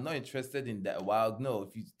interested in. I'm not interested in that wild. No,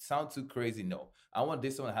 if you sound too crazy, no. I want to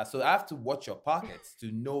date someone that has. So I have to watch your pockets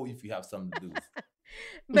to know if you have something to lose.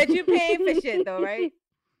 But you paying for shit though, right?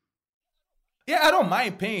 Yeah, I don't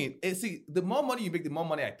mind paying. See, the more money you make, the more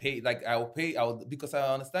money I pay. Like I will because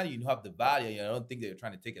I understand you have the value. And I don't think they're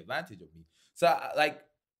trying to take advantage of me. So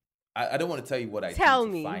I don't want to tell you what I tell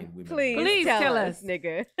do me, to find women. Please tell us,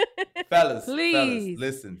 nigga. Fellas, please.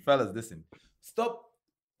 Fellas, listen. Stop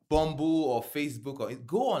Bumble or Facebook or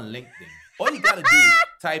go on LinkedIn. All you gotta do is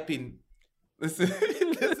type in. Listen.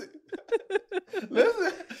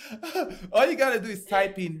 All you gotta do is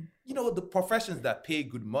type in, the professions that pay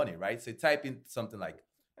good money, right? So type in something like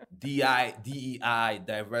DEI,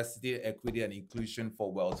 diversity, equity, and inclusion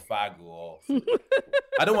for Wells Fargo. Or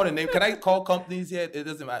I don't want to name. Can I call companies here? It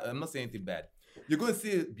doesn't matter. I'm not saying anything bad. You're going to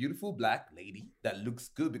see a beautiful black lady that looks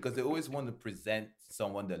good because they always want to present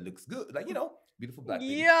someone that looks good. Like, beautiful black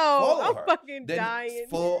lady. I'm fucking dying.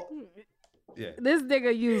 This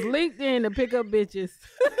nigga use LinkedIn to pick up bitches.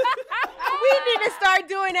 We need to start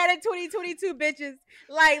doing that in 2022, bitches.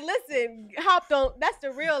 Like, listen, that's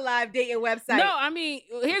the real live dating website. No, I mean,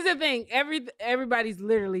 here's the thing. Everybody's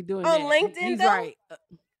literally doing that. On LinkedIn, He's though? right.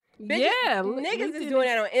 Bitches, niggas is doing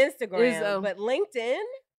that on Instagram, but LinkedIn?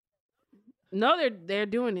 No, they're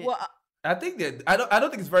doing it. Well, I think that I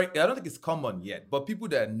don't think it's common yet, but people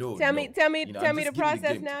that know. Tell me the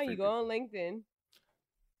process now. You go on LinkedIn.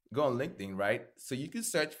 Go on LinkedIn, right? So you can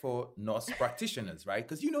search for nurse practitioners, right?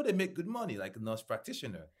 Because they make good money, like a nurse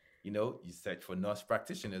practitioner. You search for nurse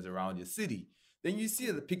practitioners around your city. Then you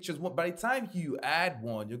see the pictures. By the time you add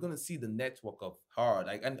one, you're gonna see the network of her.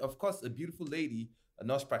 And of course, a beautiful lady, a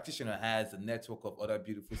nurse practitioner, has a network of other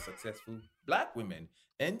beautiful, successful black women,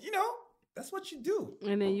 and that's what you do.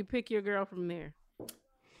 And then you pick your girl from there.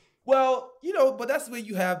 Well, but that's where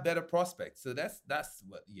you have better prospects. So that's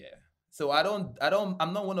what, yeah. So I'm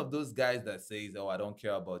not one of those guys that says, oh, I don't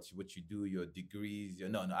care about what you do, your degrees.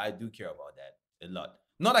 No, I do care about that a lot.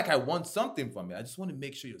 Not like I want something from you. I just want to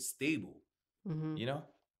make sure you're stable. Mm-hmm.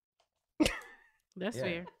 That's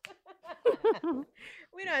fair.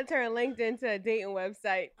 We don't turn LinkedIn to a dating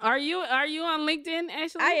website. Are you on LinkedIn,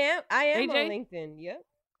 Ashley? I am AJ? on LinkedIn. Yep.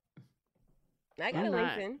 I got a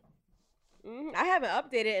LinkedIn. I haven't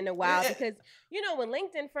updated in a while because, when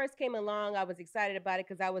LinkedIn first came along, I was excited about it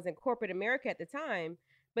because I was in corporate America at the time.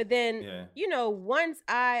 But then, once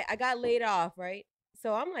I got laid off, right?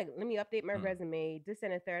 So I'm like, let me update my resume, this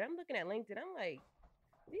and a third. I'm looking at LinkedIn. I'm like,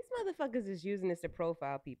 these motherfuckers is using this to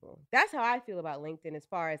profile people. That's how I feel about LinkedIn as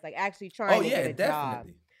far as like actually trying to get a job.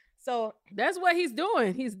 So that's what he's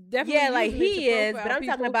doing. He's definitely like he is, but I'm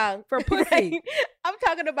talking about for pussy. Right? I'm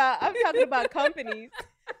talking about companies.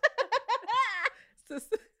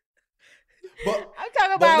 But I'm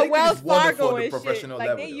talking about Wells Fargo and shit.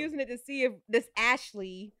 Like they're using it to see if this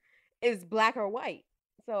Ashley is black or white.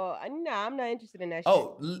 So I'm not interested in that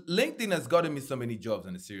shit. LinkedIn has gotten me so many jobs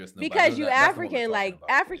on a serious note. Because you African, like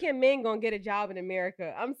African men gonna get a job in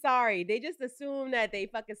America. I'm sorry. They just assume that they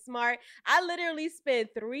fucking smart. I literally spent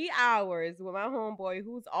 3 hours with my homeboy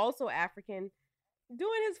who's also African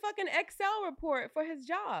doing his fucking Excel report for his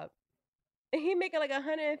job. And he making like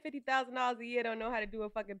 $150,000 a year, don't know how to do a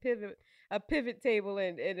fucking pivot table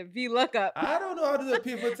and a VLOOKUP. I don't know how to do a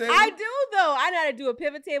pivot table. I do though. I know how to do a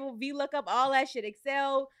pivot table, VLOOKUP, all that shit.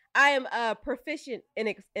 Excel. I am proficient in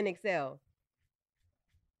Excel.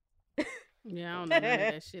 Yeah, I don't know none of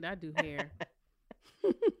that shit. I do hair.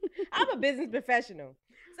 I'm a business professional,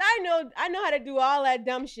 so I know how to do all that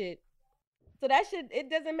dumb shit. So that shit, it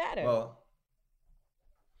doesn't matter. Well,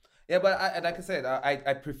 yeah, but like I said,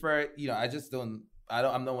 I prefer, I just don't.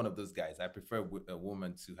 I'm not one of those guys. I prefer a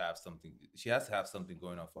woman to have something. She has to have something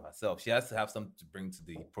going on for herself. She has to have something to bring to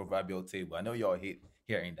the proverbial table. I know y'all hate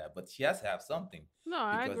hearing that, but she has to have something. No,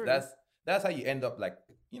 I agree. That's how you end up like,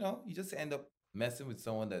 you just end up messing with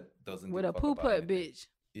someone that doesn't with a poo-put bitch.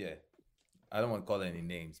 Yeah, I don't want to call any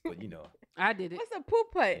names, but I did it. What's a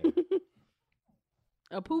poo-put? Yeah.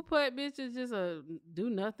 A poo-put bitch is just a do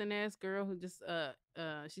nothing ass girl who just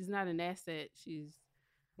she's not an asset. She's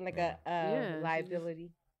like a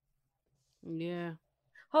liability. Yeah.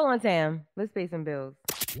 Hold on, Tam. Let's pay some bills.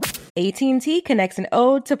 AT&T connects an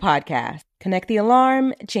ode to podcast. Connect the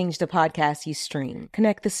alarm, change the podcast you stream.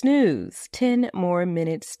 Connect the snooze, 10 more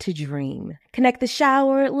minutes to dream. Connect the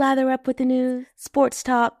shower, lather up with the news, sports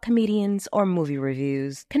talk, comedians, or movie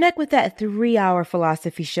reviews. Connect with that 3-hour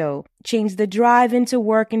philosophy show. Change the drive into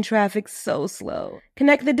work and traffic so slow.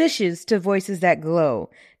 Connect the dishes to voices that glow.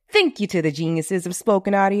 Thank you to the geniuses of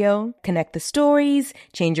spoken audio. Connect the stories,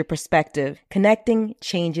 change your perspective. Connecting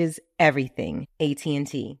changes everything.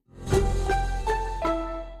 AT&T.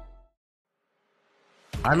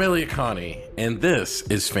 I'm Elliot Connie, and this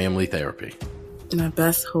is Family Therapy. My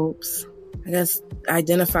best hopes, I guess,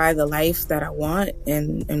 identify the life that I want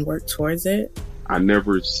and work towards it. I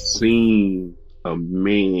never seen a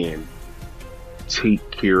man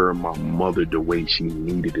take care of my mother the way she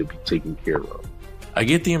needed to be taken care of. I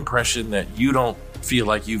get the impression that you don't feel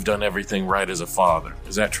like you've done everything right as a father.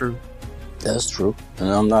 Is that true? That's true, and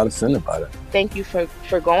I'm not offended by that. Thank you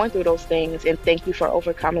for going through those things, and thank you for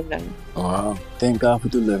overcoming them. Wow. Thank God for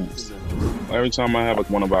deliverance. Every time I have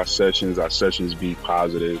one of our sessions be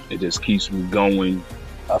positive. It just keeps me going.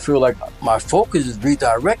 I feel like my focus is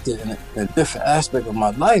redirected in a different aspect of my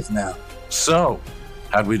life now. So,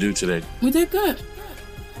 how'd we do today? We did good.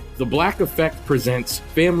 The Black Effect presents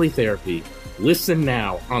Family Therapy. Listen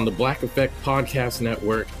now on the Black Effect Podcast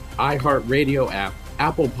Network, iHeartRadio app,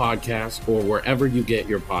 Apple Podcasts, or wherever you get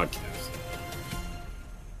your podcasts.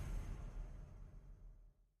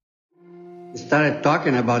 We started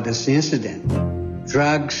talking about this incident.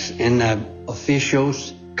 Drugs and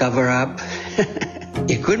officials cover up.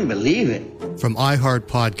 You couldn't believe it. From iHeart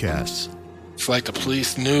Podcasts. It's like the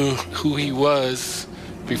police knew who he was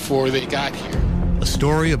before they got here. A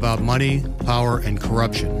story about money, power, and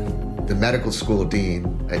corruption. The medical school dean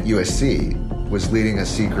at USC was leading a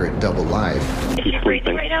secret double life. She's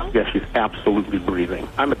breathing right now? Yes, she's absolutely breathing.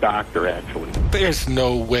 I'm a doctor, actually. There's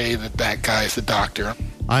no way that guy is a doctor.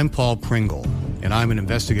 I'm Paul Pringle, and I'm an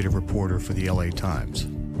investigative reporter for the LA Times.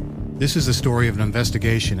 This is the story of an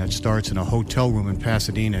investigation that starts in a hotel room in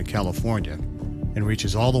Pasadena, California, and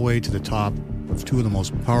reaches all the way to the top of two of the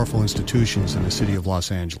most powerful institutions in the city of Los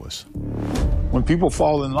Angeles. When people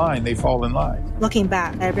fall in line, they fall in line. Looking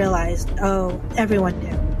back, I realized, everyone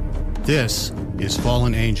knew. This is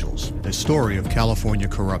Fallen Angels, the story of California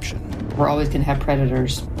corruption. We're always going to have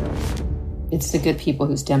predators. It's the good people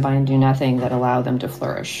who stand by and do nothing that allow them to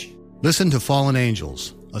flourish. Listen to Fallen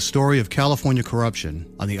Angels, a story of California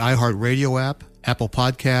corruption on the iHeartRadio app, Apple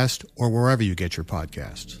Podcast, or wherever you get your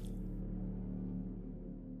podcasts.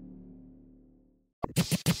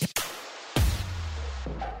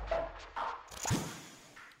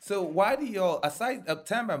 So why do y'all, aside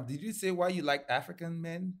Tam, did you say why you like African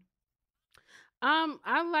men?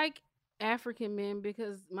 I like African men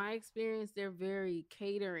because my experience, they're very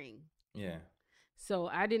catering. Yeah. So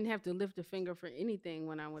I didn't have to lift a finger for anything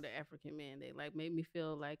when I'm with an African man. They like made me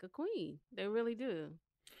feel like a queen. They really do.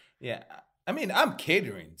 Yeah. I mean, I'm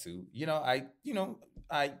catering to,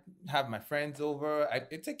 I have my friends over. I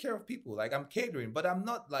take care of people. Like I'm catering, but I'm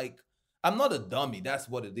not a dummy. That's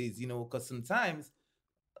what it is, because sometimes,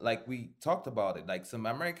 like we talked about it, like some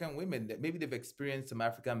American women that maybe they've experienced some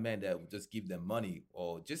African men that would just give them money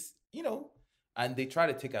or just, and they try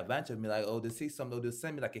to take advantage of me. Like, oh, they say something, they'll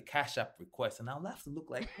send me like a Cash App request, and I'll have to look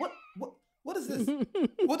like, what is this?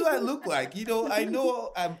 What do I look like? I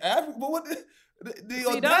know I'm African, but what the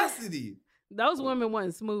audacity? Those women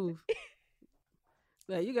wasn't smooth.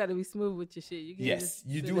 Like, you got to be smooth with your shit. Yes,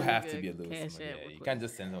 you do have to be a little smooth. Yeah, you can't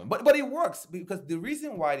just send them. But it works because the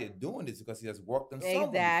reason why they're doing this is because he has worked on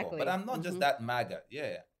someone before. But I'm not just that MAGA.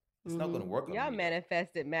 Yeah, it's not going to work on Y'all me.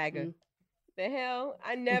 manifested MAGA. The hell?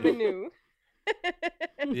 I never knew.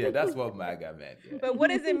 Yeah, that's what MAGA meant. Yeah. But what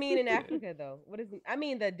does it mean in Africa, though?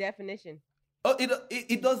 The definition. Oh,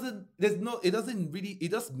 it doesn't. It doesn't really.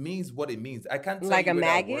 It just means what it means. I can't tell like you a where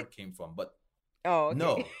maggot? that word came from, but okay.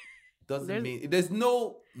 No, doesn't mean. There's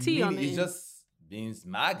no T on meaning. it. It just means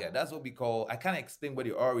MAGA. That's what we call. I can't explain where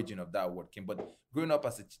the origin of that word came, but growing up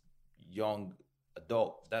as a young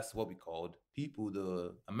adult, that's what we called people.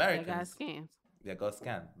 The Americans. They got scammed. They got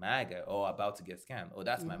scammed. MAGA. Or about to get scammed. Oh,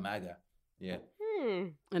 that's my MAGA. Yeah.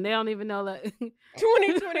 And they don't even know that.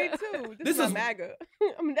 2022. This is my MAGA.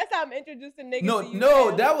 I mean, that's how I'm introducing niggas.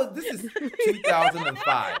 No, this is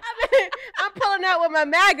 2005. I'm pulling out with my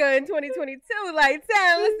MAGA in 2022. Like,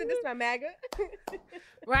 Sam, listen, this is my MAGA.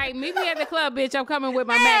 Right, meet me at the club, bitch. I'm coming with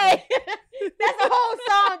my MAGA. That's a whole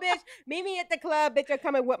song, bitch. Meet me at the club, bitch. I'm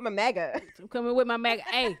coming with my MAGA. I'm coming with my MAGA.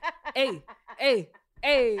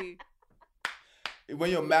 Hey. When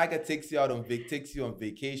your MAGA takes you on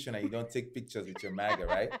vacation and you don't take pictures with your MAGA,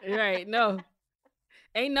 right? Right, no.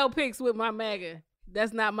 Ain't no pics with my MAGA.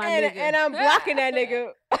 That's not my nigga. And I'm blocking that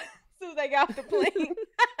nigga as soon as I get off the plane.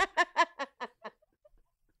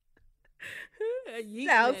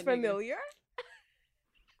 Sounds familiar.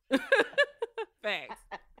 Facts.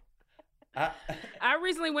 I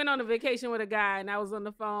recently went on a vacation with a guy and I was on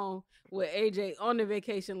the phone with AJ on the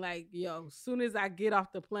vacation like, yo, soon as I get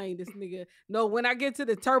off the plane, this nigga, no, when I get to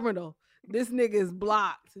the terminal, this nigga is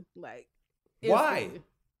blocked. Like, why?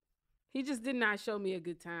 He just did not show me a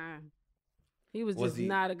good time. He was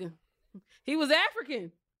not a good. He was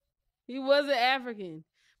African. He was an African,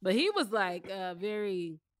 but he was like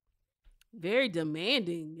very, very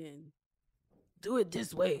demanding and do it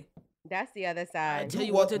this way. That's the other side. I tell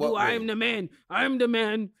you what to do. I am the man. I'm the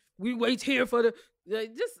man. We wait here for the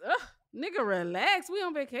nigga. Relax. We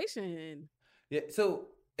on vacation. Yeah. So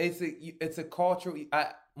it's a culture.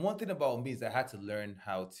 One thing about me is I had to learn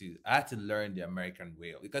the American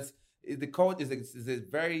way because the culture is a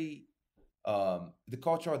very the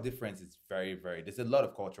cultural difference is very, very. There's a lot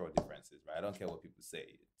of cultural differences, right? I don't care what people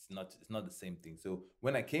say. It's not the same thing. So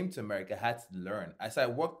when I came to America, I had to learn. I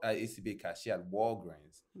worked at ACB cashier at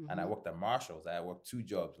Walgreens, and I worked at Marshalls. I worked 2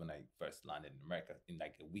 jobs when I first landed in America in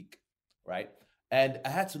like a week, right? And I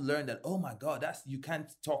had to learn that, oh my God, you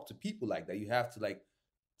can't talk to people like that. You have to like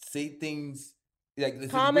say things like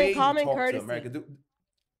there's common courtesy.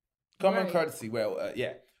 Common courtesy. Well,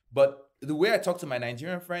 yeah, but the way I talk to my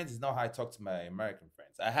Nigerian friends is not how I talk to my American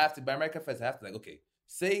friends. My American friends, I have to like, okay,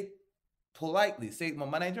 say politely, say my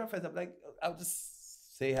Nigerian friends, I'm like, I'll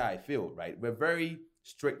just say how I feel, right? We're very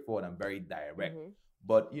straightforward and very direct.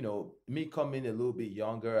 But, me coming a little bit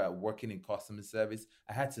younger, working in customer service,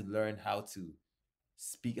 I had to learn how to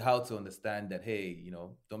speak, how to understand that, hey,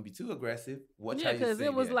 don't be too aggressive. Watch how you say it. Because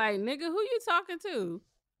it was like, nigga, who you talking to?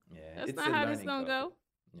 Yeah. That's not how this gonna go.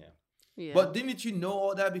 Yeah. But didn't you know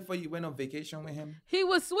all that before you went on vacation with him? He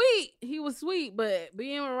was sweet, but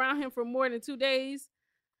being around him for more than 2 days,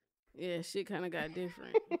 yeah, shit kind of got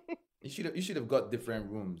different. You should have got different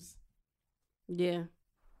rooms. Yeah,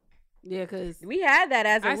 because we had that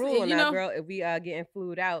as a rule now, girl. If we getting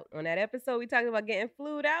flued out on that episode, we talked about getting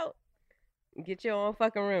flued out. Get your own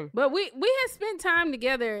fucking room. But we had spent time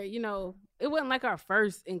together. It wasn't like our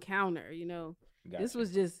first encounter. Gotcha. This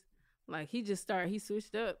was just like he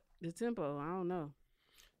switched up the tempo. I don't know.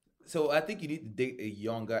 So I think you need to date a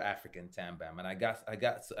younger African Tam Bam, and I got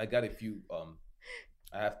a few.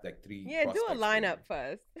 I have like 3. Yeah, do a lineup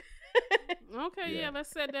first. Okay, yeah,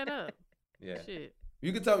 let's set that up. Yeah, shit.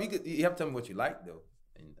 You have to tell me what you like though,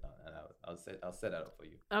 and I'll set that up for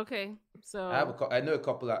you. Okay, so I have a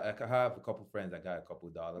couple friends. I got a couple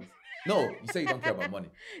dollars. No, you say you don't care about money,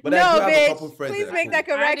 but I do have a couple friends. Please make that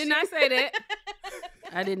correction. I did not say that.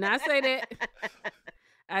 I did not say that.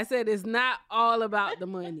 I said it's not all about the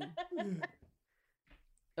money.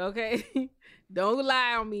 Okay? Don't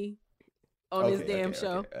lie on me on this damn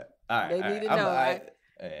show. Okay. All right. They need to know.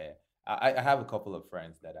 I have a couple of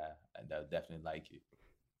friends that definitely like you.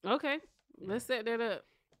 Okay. Let's set that up.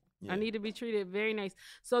 Yeah. I need to be treated very nice.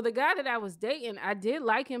 So the guy that I was dating, I did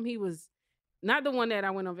like him. He was not the one that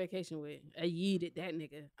I went on vacation with. I yeeted that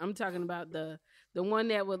nigga. I'm talking about the one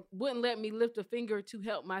that wouldn't let me lift a finger to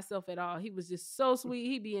help myself at all. He was just so sweet.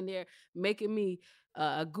 He'd be in there making me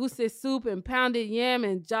a goose soup and pounded yam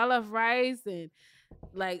and jollof rice, and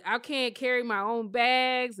like I can't carry my own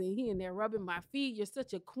bags, and he in there rubbing my feet. You're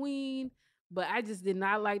such a queen. But I just did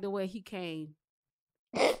not like the way he came.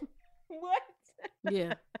 What?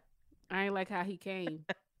 Yeah. I ain't like how he came.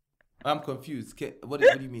 I'm confused. What do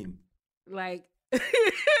you mean? Like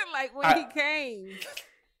when he came,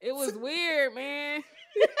 it was weird, man.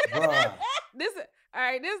 Bruh. This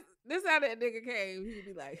how that nigga came. He'd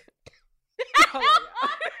be like,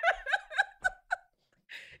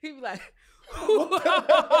 he'd be like,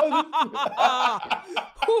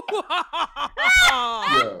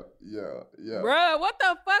 yeah. Bruh, what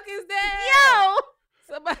the fuck is that?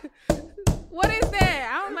 Yo, somebody, what is that?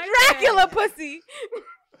 I don't like Dracula that. pussy.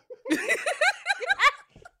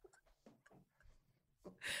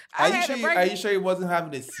 Are you sure he wasn't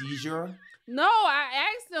having a seizure? No,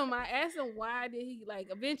 I asked him why did he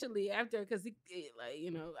eventually after, because he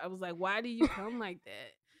I was like, why do you come like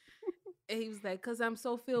that? And he was like, because I'm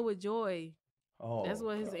so filled with joy. Oh, that's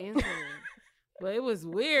what his answer was. But it was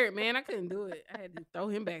weird, man. I couldn't do it. I had to throw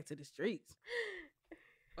him back to the streets.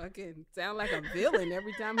 Fucking sound like a villain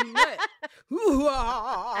every time he met.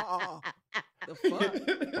 The fuck?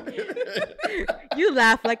 You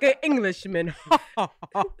laugh like an Englishman.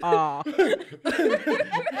 I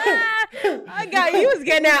got you was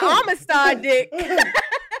getting that Amistad dick.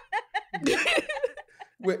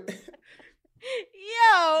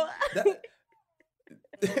 Yo.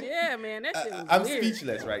 Yeah, man, that shit was I'm weird.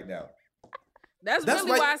 speechless right now. That's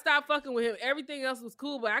really why I stopped fucking with him. Everything else was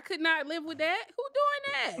cool, but I could not live with that. Who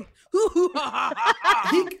doing that?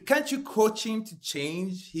 Can't you coach him to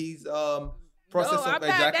change his process of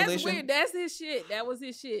ejaculation? That's weird. That's his shit. That was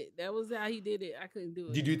his shit. That was how he did it. I couldn't do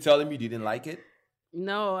it. Did you tell him you didn't like it?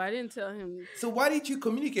 No, I didn't tell him. So why didn't you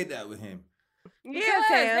communicate that with him? Because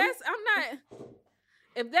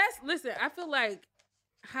listen, I feel like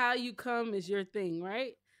how you come is your thing,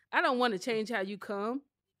 right? I don't want to change how you come.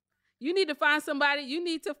 You need to find somebody. You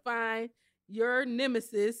need to find your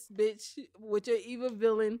nemesis, bitch, with your evil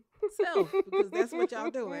villain self, because that's what y'all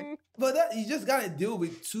doing. But you just gotta deal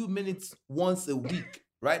with 2 minutes once a week,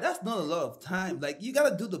 right? That's not a lot of time. Like you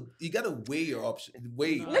gotta weigh your options.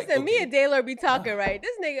 Listen, me and Daylor be talking, right?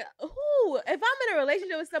 This nigga, if I'm in a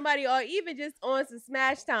relationship with somebody, or even just on some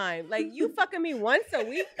smash time, like you fucking me once a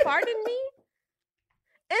week. Pardon me.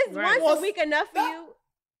 Is once a week enough for you?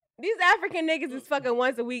 These African niggas is fucking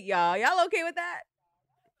once a week, y'all. Y'all okay with that?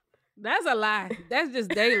 That's a lie. That's just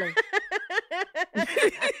Daylor.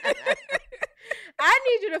 I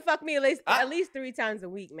need you to fuck me at least 3 times a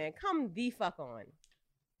week, man. Come the fuck on.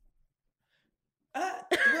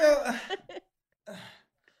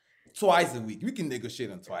 Twice a week. We can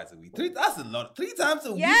negotiate on twice a week. That's a lot. 3 times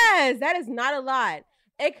a week. Yes, that is not a lot.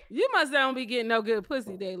 You must don't be getting no good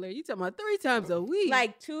pussy, Daylor. You talking about 3 times a week?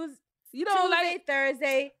 Like Tuesday, Tuesday,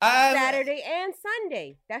 Thursday, Saturday, and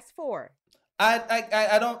Sunday. That's 4.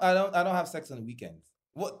 I don't have sex on the weekends.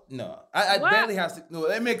 What? No, I barely have sex. No,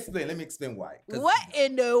 let me explain why. What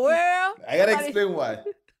in the world? I gotta explain why.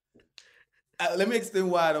 Let me explain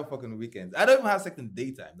why I don't fuck on the weekends. I don't even have sex in the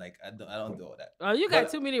daytime. Like I don't do all that. Oh, you got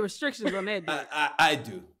too many restrictions on that. I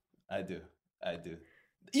do.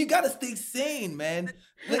 You gotta stay sane, man.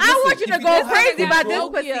 Like, I want you to go crazy about this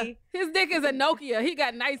pussy. His dick is a Nokia. He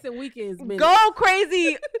got nights and weekends. Man. Go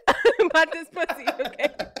crazy about this pussy, okay?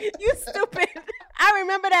 You stupid. I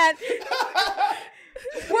remember that.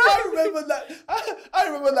 I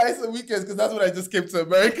remember nights and weekends because that's when I just came to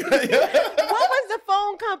America. What was the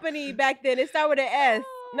phone company back then? It started with an S.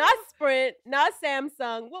 Not Sprint, not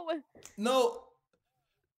Samsung. What was? No.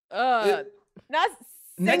 Not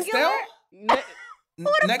Singular. Who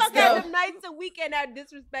the fuck had them nights a weekend out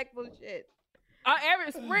disrespectful shit?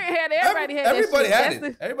 Sprint had everybody had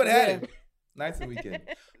it. Everybody had it. Nights and weekend.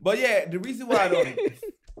 But yeah, the reason why I don't.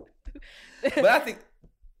 But I think.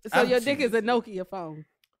 So your dick is a Nokia phone.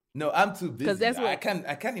 No, I'm too busy. That's what I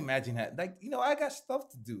can't imagine that. Like, I got stuff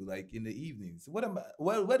to do like in the evenings. Where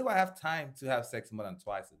do I have time to have sex more than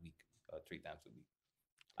twice a week or 3 times a week?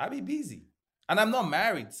 I'll be busy. And I'm not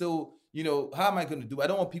married. So, you know, how am I going to do? I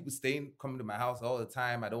don't want people coming to my house all the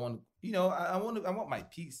time. I don't want, you know, I want my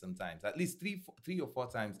peace sometimes. At least three or four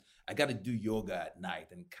times, I got to do yoga at night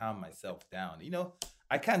and calm myself down. You know,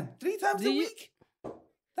 I can 3 times a week.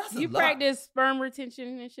 That's a lot. You practice sperm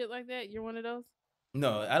retention and shit like that? You're one of those?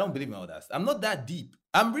 No, I don't believe in all that stuff. I'm not that deep.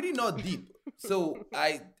 I'm really not deep. So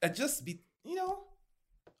I just be, you know,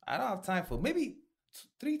 I don't have time for maybe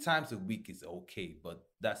 3 times a week is okay, but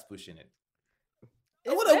that's pushing it.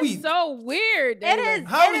 What are we? So weird. It is.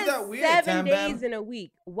 How it is that weird? 7 Tam-Bam? days in a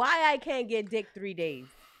week. Why I can't get dick 3 days?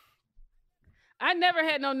 I never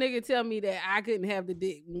had no nigga tell me that I couldn't have the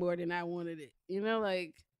dick more than I wanted it. You know,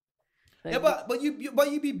 like yeah, but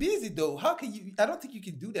you be busy though. How can you? I don't think you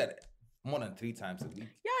can do that more than 3 times a week.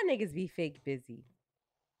 Y'all niggas be fake busy.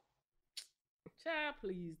 Child,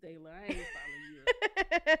 please, Dayla. I ain't follow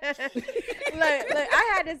you. Look,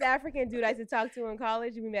 I had this African dude I used to talk to in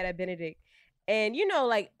college. We met at Benedict. And you know,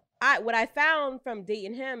 like what I found from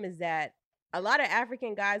dating him is that a lot of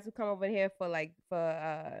African guys who come over here for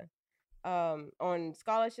on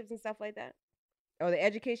scholarships and stuff like that, or the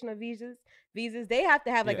educational visas, they have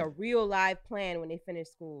to have like a real live plan when they finish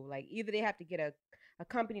school. Like either they have to get a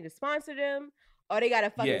company to sponsor them, or they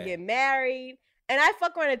gotta fucking get married. And I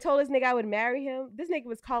fuck around and told this nigga I would marry him. This nigga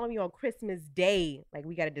was calling me on Christmas Day, like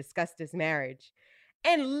we gotta discuss this marriage.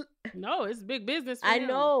 And no, it's big business. I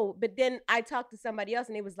know, but then I talked to somebody else,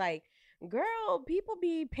 and it was like, "Girl, people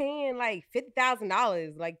be paying like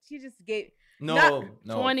 $50,000. Like she just gave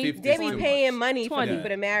 20. They be paying money for 20. people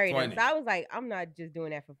to marry them." 20. So I was like, "I'm not just doing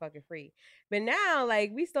that for fucking free." But now, like,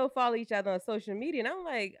 we still follow each other on social media, and I'm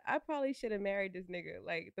like, I probably should have married this nigga.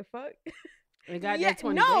 Like the fuck? And got that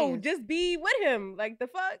 20 no, bands. just be with him. Like the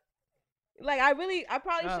fuck? Like I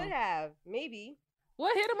probably should have maybe. Well,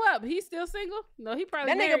 hit him up. He's still single? No, he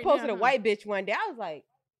probably That nigga married posted now, a white bitch one day. I was like,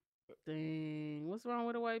 dang, what's wrong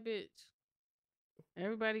with a white bitch?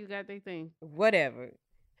 Everybody got their thing. Whatever.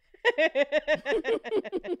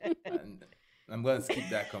 I'm gonna skip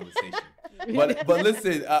that conversation. But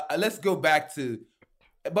listen, let's go back to.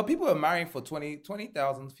 But people are marrying for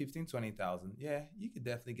 20,000, 15, 20,000. Yeah, you could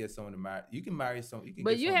definitely get someone to marry. You can marry someone.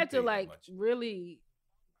 But you have to like really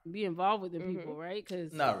be involved with the people, right?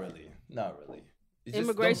 Because not really. It's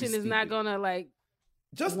immigration is not gonna like.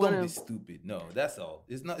 Just don't be stupid. No, that's all.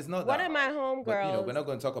 It's not. One of my homegirls. You know, we're not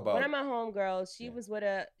going to talk about. One of my homegirls. She was with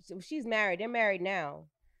she's married. They're married now,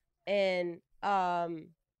 and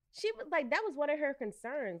she was like, that was one of her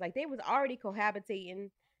concerns. Like they was already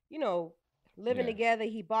cohabitating. You know, living together.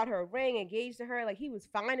 He bought her a ring, engaged to her. Like he was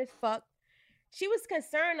fine as fuck. She was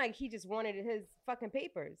concerned. Like he just wanted his fucking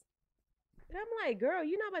papers. And I'm like, girl,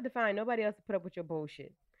 you're not about to find nobody else to put up with your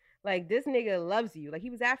bullshit. Like, this nigga loves you. Like,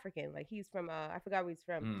 he was African. Like, he's from, I forgot where he's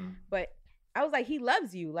from. But I was like, he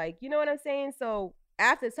loves you. Like, you know what I'm saying? So,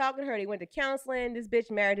 after talking to her, they went to counseling. This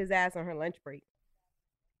bitch married his ass on her lunch break.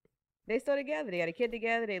 They still together. They got a kid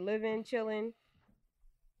together. They living, chilling.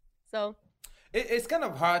 So. It's kind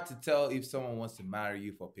of hard to tell if someone wants to marry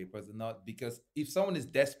you for papers or not. Because if someone is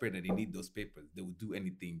desperate and they need those papers, they will do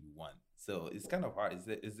anything you want. So, it's kind of hard.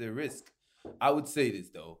 It's a risk. I would say this,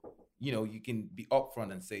 though. You know, you can be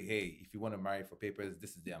upfront and say, hey, if you want to marry for papers,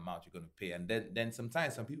 this is the amount you're going to pay. And then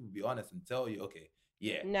sometimes some people will be honest and tell you, okay,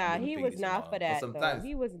 yeah. Nah, he was not for that. Though.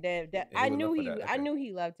 He was dead. I knew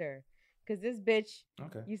he loved her. Because this bitch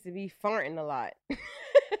used to be farting a lot.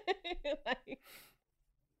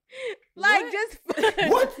 like just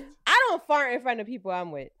what? I don't fart in front of people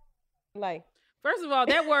I'm with. Like, first of all,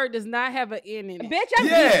 that word does not have an N in it. Bitch, I'm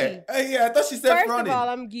Geechee. Yeah, I thought she said First of all,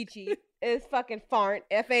 I'm Geechee. It's fucking fart.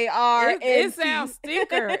 F-A-R. It sounds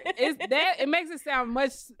stinker. It makes it sound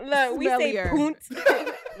much Look, we say smellier poont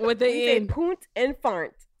with the we N. say poont and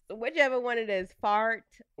fart. So whichever one it is, fart,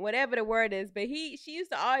 whatever the word is. But she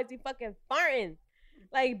used to always be fucking farting.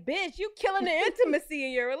 Like, bitch, you killing the intimacy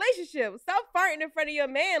in your relationship. Stop farting in front of your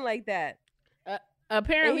man like that.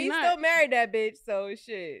 Apparently and he still married that bitch. So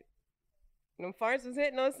shit. Them farts was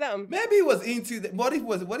hitting on something. Maybe he was into that. What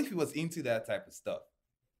if he was into that type of stuff?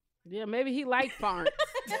 Yeah, maybe he liked farts.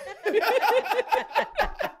 She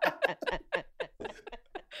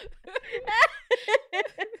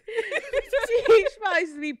probably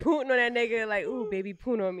used to be pooting on that nigga like, ooh, baby,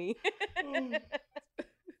 poon on me.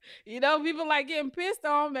 You know, people like getting pissed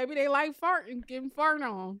on. Maybe they like farting, getting farted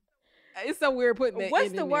on. It's so weird putting that.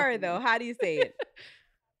 What's the word though? How do you say it?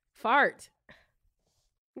 Fart.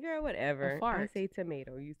 Girl, whatever. I say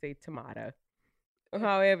tomato. You say tomato.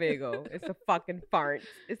 However it go. It's a fucking fart.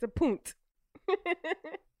 It's a poont.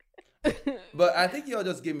 But I think y'all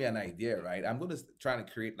just give me an idea, right? I'm going to try to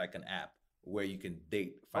create like an app where you can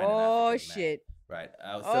date. Find an African shit. right?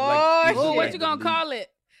 Oh, what you gonna call it?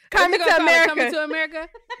 Coming to America. Coming to America?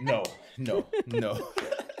 No.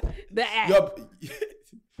 The app.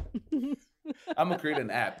 I'm gonna create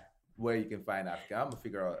an app where you can find Africa. I'm gonna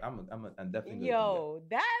figure out. I'm definitely. Yo,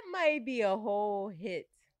 that might be a whole hit.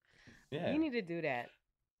 Yeah, you need to do that.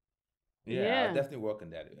 Yeah. I'll definitely work on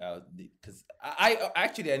that because I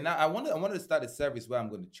wanted to start a service where I'm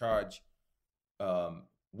going to charge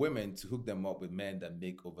women to hook them up with men that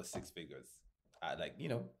make over 6 figures.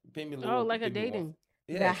 Pay me a little. Oh, like a dating.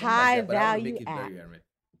 The high value app.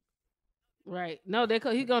 Right. No,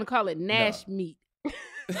 he's gonna call it Nash Meat.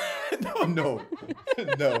 No.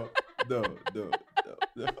 What's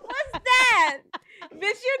that?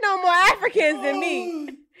 Bitch, you know more Africans than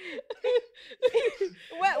me.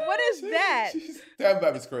 What is that? That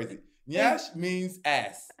vibe is crazy. Nyash means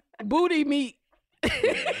ass. Booty meat.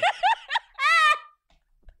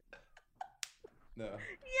 No. Yo.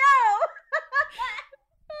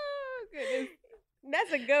 Oh, goodness.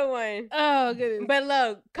 That's a good one. Oh, goodness. But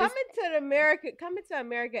look, coming to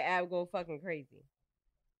America app go fucking crazy.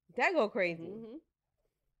 That go crazy. Mm-hmm.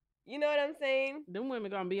 You know what I'm saying? Them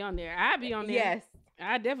women gonna be on there. I be on there. Yes.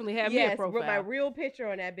 I definitely have me a profile. With my real picture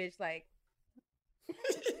on that bitch, like.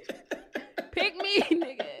 Pick me,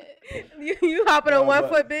 nigga. You hopping on 1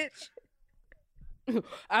 foot, bitch?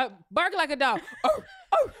 I bark like a dog.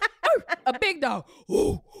 A big dog.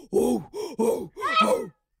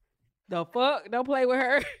 The fuck? Don't play with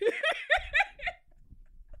her.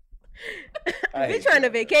 We trying to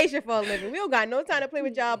vacation for a living. We don't got no time to play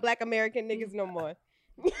with y'all Black American niggas no more.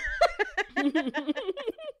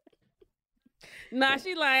 Nah,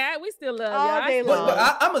 she lying. We still love all y'all. Day long. But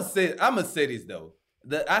I'm gonna say this though.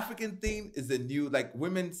 The African thing is a new, like,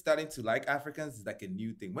 women starting to like Africans is like a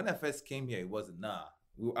new thing. When I first came here, it wasn't.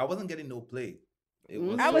 I wasn't getting no play.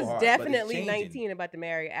 I was definitely 19 about to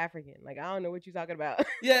marry an African. Like, I don't know what you're talking about.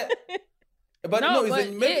 Yeah. But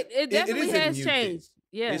it definitely has changed.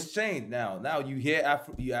 Yeah, it's changed now. Now you hear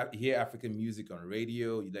African music on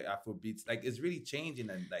radio. You like Afro beats. Like, it's really changing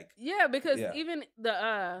and like. Yeah, because even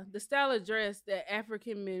the style of dress that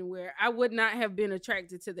African men wear, I would not have been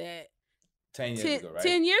attracted to that 10 years ago. Right?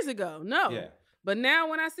 10 years ago, no. Yeah. But now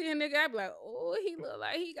when I see a nigga, I be like, oh, he look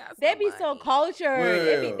like he got. They be so cultured.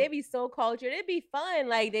 Well. They be so cultured. It be fun.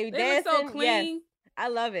 Like they dancing. Look so clean. Yes. I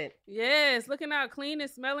love it. Yes, looking out clean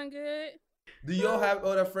and smelling good. Do y'all have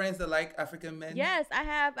other friends that like African men? Yes, I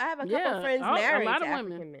have a couple friends married to African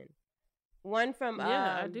women. men. One from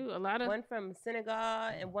I do a lot of one from Senegal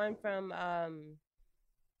and one from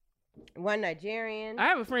one Nigerian. I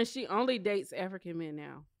have a friend. She only dates African men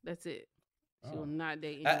now. That's it. She will not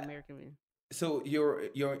date any American men. So you're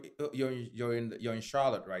in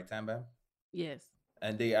Charlotte, right, Tamba? Yes.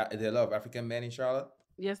 And they love African men in Charlotte?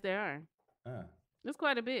 Yes, they are. There's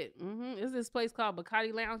quite a bit. It's this place called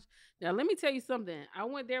Bacardi Lounge. Now, let me tell you something. I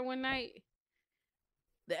went there one night.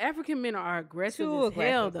 The African men are aggressive as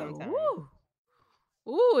hell, though.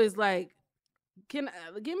 Ooh, it's like, give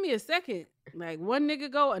me a second. Like, one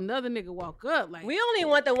nigga go, another nigga walk up. Like, we only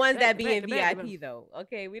want the ones that be in VIP, though.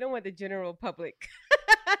 Okay, we don't want the general public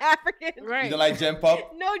African. Right? You don't like Gen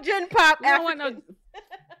Pop? No Gen Pop. We don't want no.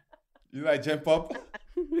 You like Gen Pop?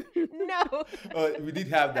 No. We did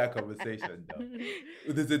have that conversation though.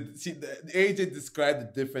 The agent described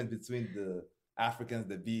the difference between the Africans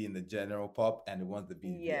that be in the general pop and the ones that be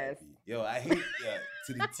in VIP. Yo, I hate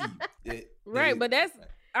to the T. Right, but that's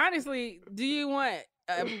honestly. Do you want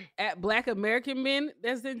at Black American men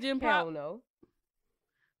that's in Gen Pop? Hell no.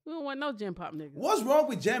 We don't want no Gen Pop niggas. What's wrong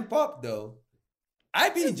with Gen Pop though? I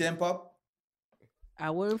be in Gen Pop. I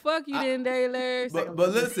wouldn't fuck you then, Taylor. But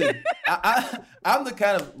listen, I'm the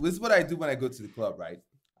kind of, this is what I do when I go to the club, right?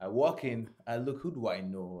 I walk in, I look, who do I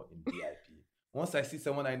know in VIP? Once I see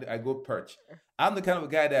someone, I go perch. I'm the kind of a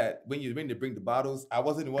guy that when they bring the bottles, I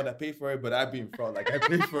wasn't the one that paid for it, but I'd be in front, like I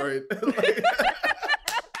paid for it.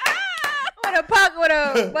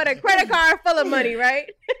 with a credit card full of money, right?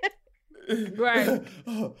 Right.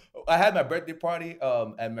 I had my birthday party,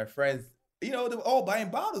 and my friends, they were all buying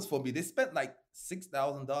bottles for me. They spent like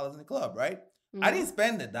 $6,000 in the club, right? I didn't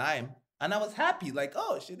spend a dime, and I was happy. Like,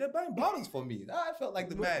 oh shit, they're buying bottles for me. I felt like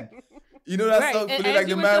the man. You know that song, feeling like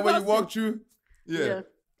the man when you walk through. Yeah.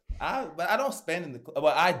 But I don't spend in the club.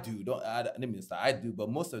 Well, I do. Let me start. I do, but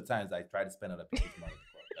most of the times I try to spend other people's money.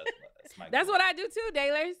 That's what I do too,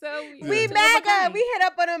 Daylor. So we MAGA. We hit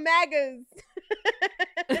up on them MAGAs.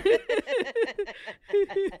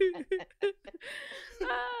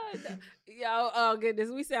 Oh goodness,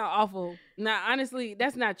 we sound awful. Nah, honestly,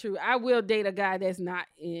 that's not true. I will date a guy that's not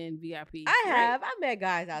in VIP. I met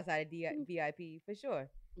guys outside of VIP for sure.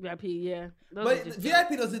 VIP, yeah. But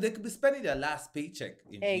VIP doesn't. They could be spending their last paycheck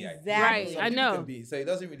in VIP. Right, So I know. so it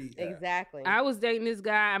doesn't really. Exactly. I was dating this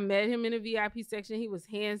guy. I met him in the VIP section. He was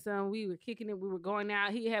handsome. We were kicking it. We were going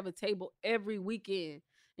out. He'd have a table every weekend.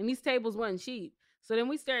 And these tables wasn't cheap. So then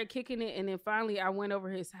we started kicking it. And then finally I went over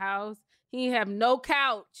his house. He didn't have no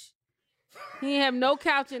couch. He didn't have no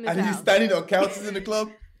couch in his house. And he's standing on couches in the club?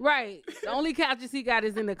 Right. The only couches he got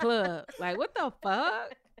is in the club. Like, what the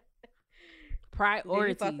fuck?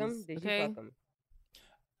 Priorities. Did you fuck him? Did you fuck him?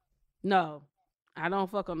 No. I don't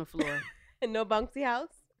fuck on the floor. No bouncy house?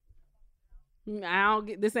 I don't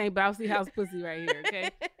get, this ain't bouncy house pussy right here,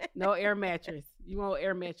 okay? No air mattress. You won't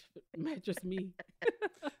air mattress me.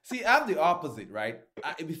 See, I'm the opposite, right?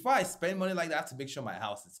 Before I spend money like that, I have to make sure my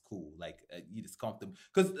house is cool, like it is comfortable.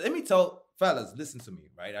 Because let me tell fellas, listen to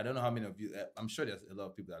me, right? I don't know how many of you, I'm sure there's a lot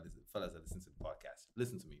of people that listen, fellas that listen to the podcast.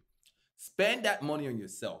 Listen to me. Spend that money on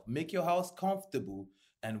yourself. Make your house comfortable,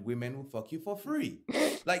 and women will fuck you for free.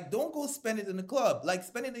 Like, don't go spend it in the club. Like,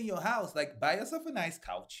 spend it in your house. Like, buy yourself a nice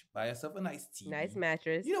couch. Buy yourself a nice TV. Nice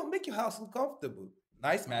mattress. You know, make your house look comfortable.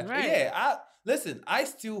 Nice mattress. Right. Yeah, I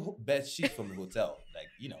steal bed sheets from the hotel. Like,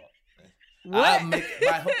 you know. What? I make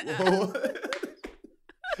my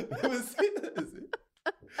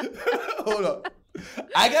Hold on.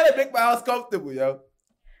 I gotta make my house comfortable, yo.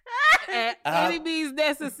 At any means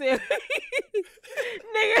necessary.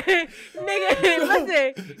 nigga,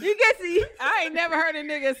 listen, you get to, I ain't never heard a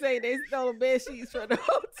nigga say they stole bed sheets from the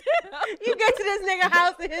hotel. You get to this nigga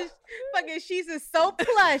house and his fucking sheets is so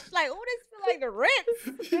plush. Like, oh, this feel like the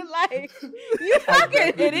Ritz. You're like, you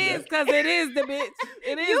fucking. It is, because it is the bitch.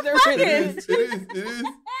 It is You the fucking. Ritz. It is.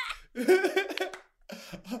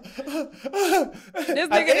 This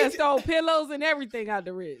nigga that stole pillows and everything out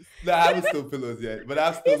the Ritz. Nah, I haven't stolen pillows yet, but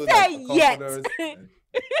I've stolen said like, comforters.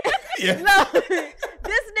 Yeah. No,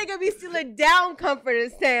 this nigga be stealing down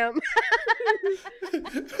comforters, Sam.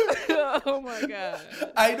 Oh my god!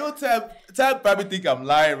 I know Tam probably think I'm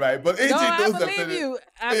lying, right? But AJ No, I knows believe you.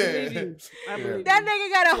 I believe you. I believe you. That nigga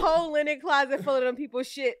got a whole linen closet full of them people's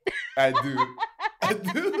shit. I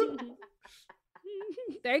do.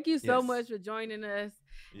 Thank you so Yes. much for joining us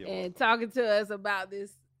You're and talking to us about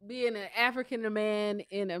this, being an African man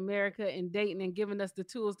in America and dating and giving us the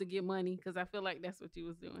tools to get money, because I feel like that's what you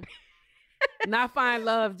was doing. Not find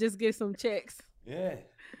love, just get some checks. Yeah.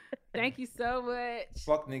 Thank you so much.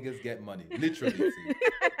 Fuck niggas, get money. Literally. See.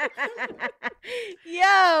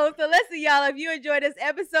 Yo, so listen, y'all, if you enjoyed this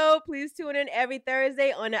episode, please tune in every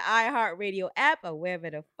Thursday on the iHeartRadio app or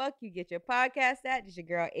wherever the fuck you get your podcast at. It's your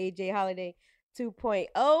girl, AJ Holiday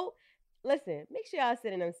 2.0. Listen, make sure y'all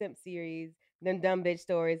send in them Simp series, them dumb bitch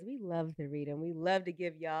stories. We love to read them. We love to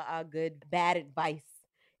give y'all our good, bad advice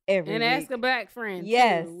every And week. ask a black friend.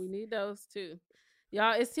 Yes. Too. We need those too.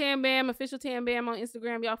 Y'all, it's Tam Bam, official Tam Bam on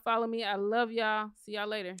Instagram. Y'all follow me. I love y'all. See y'all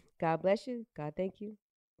later. God bless you. God thank you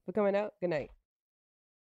for coming out. Good night.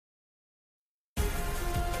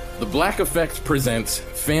 The Black Effect presents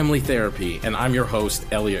Family Therapy, and I'm your host,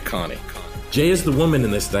 Elliot Connie. Jay is the woman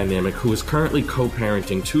in this dynamic who is currently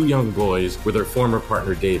co-parenting 2 young boys with her former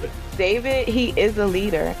partner, David. David, he is a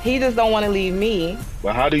leader. He just don't want to leave me.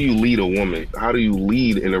 But how do you lead a woman? How do you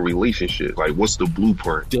lead in a relationship? Like, what's the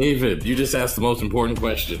blueprint? David, you just asked the most important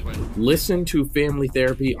question. Listen to Family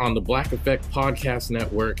Therapy on the Black Effect Podcast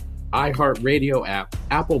Network, iHeartRadio app,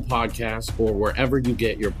 Apple Podcasts, or wherever you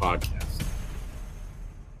get your podcasts.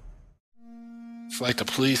 It's like the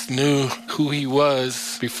police knew who he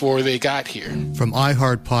was before they got here. From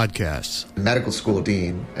iHeart Podcasts. The medical school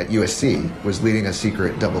dean at USC was leading a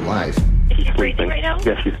secret double life. She's breathing right now?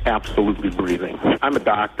 Yes, she's absolutely breathing. I'm a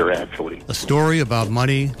doctor, actually. A story about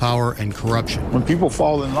money, power, and corruption. When people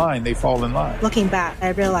fall in line, they fall in line. Looking back, I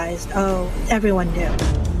realized, oh, everyone knew.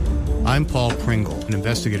 I'm Paul Pringle, an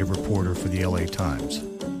investigative reporter for the LA Times.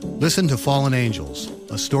 Listen to Fallen Angels,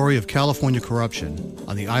 a story of California corruption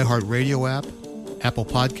on the iHeartRadio app, Apple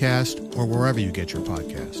Podcast, or wherever you get your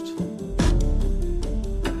podcasts.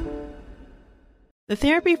 The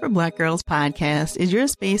Therapy for Black Girls podcast is your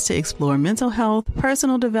space to explore mental health,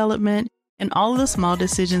 personal development, and all of the small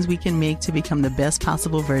decisions we can make to become the best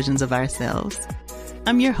possible versions of ourselves.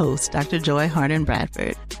 I'm your host, Dr. Joy Harden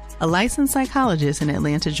Bradford, a licensed psychologist in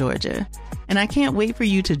Atlanta, Georgia, and I can't wait for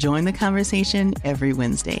you to join the conversation every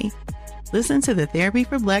Wednesday. Listen to the Therapy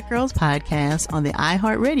for Black Girls podcast on the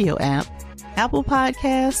iHeartRadio app, Apple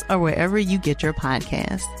Podcasts, or wherever you get your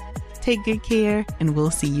podcasts. Take good care, and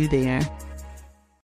we'll see you there.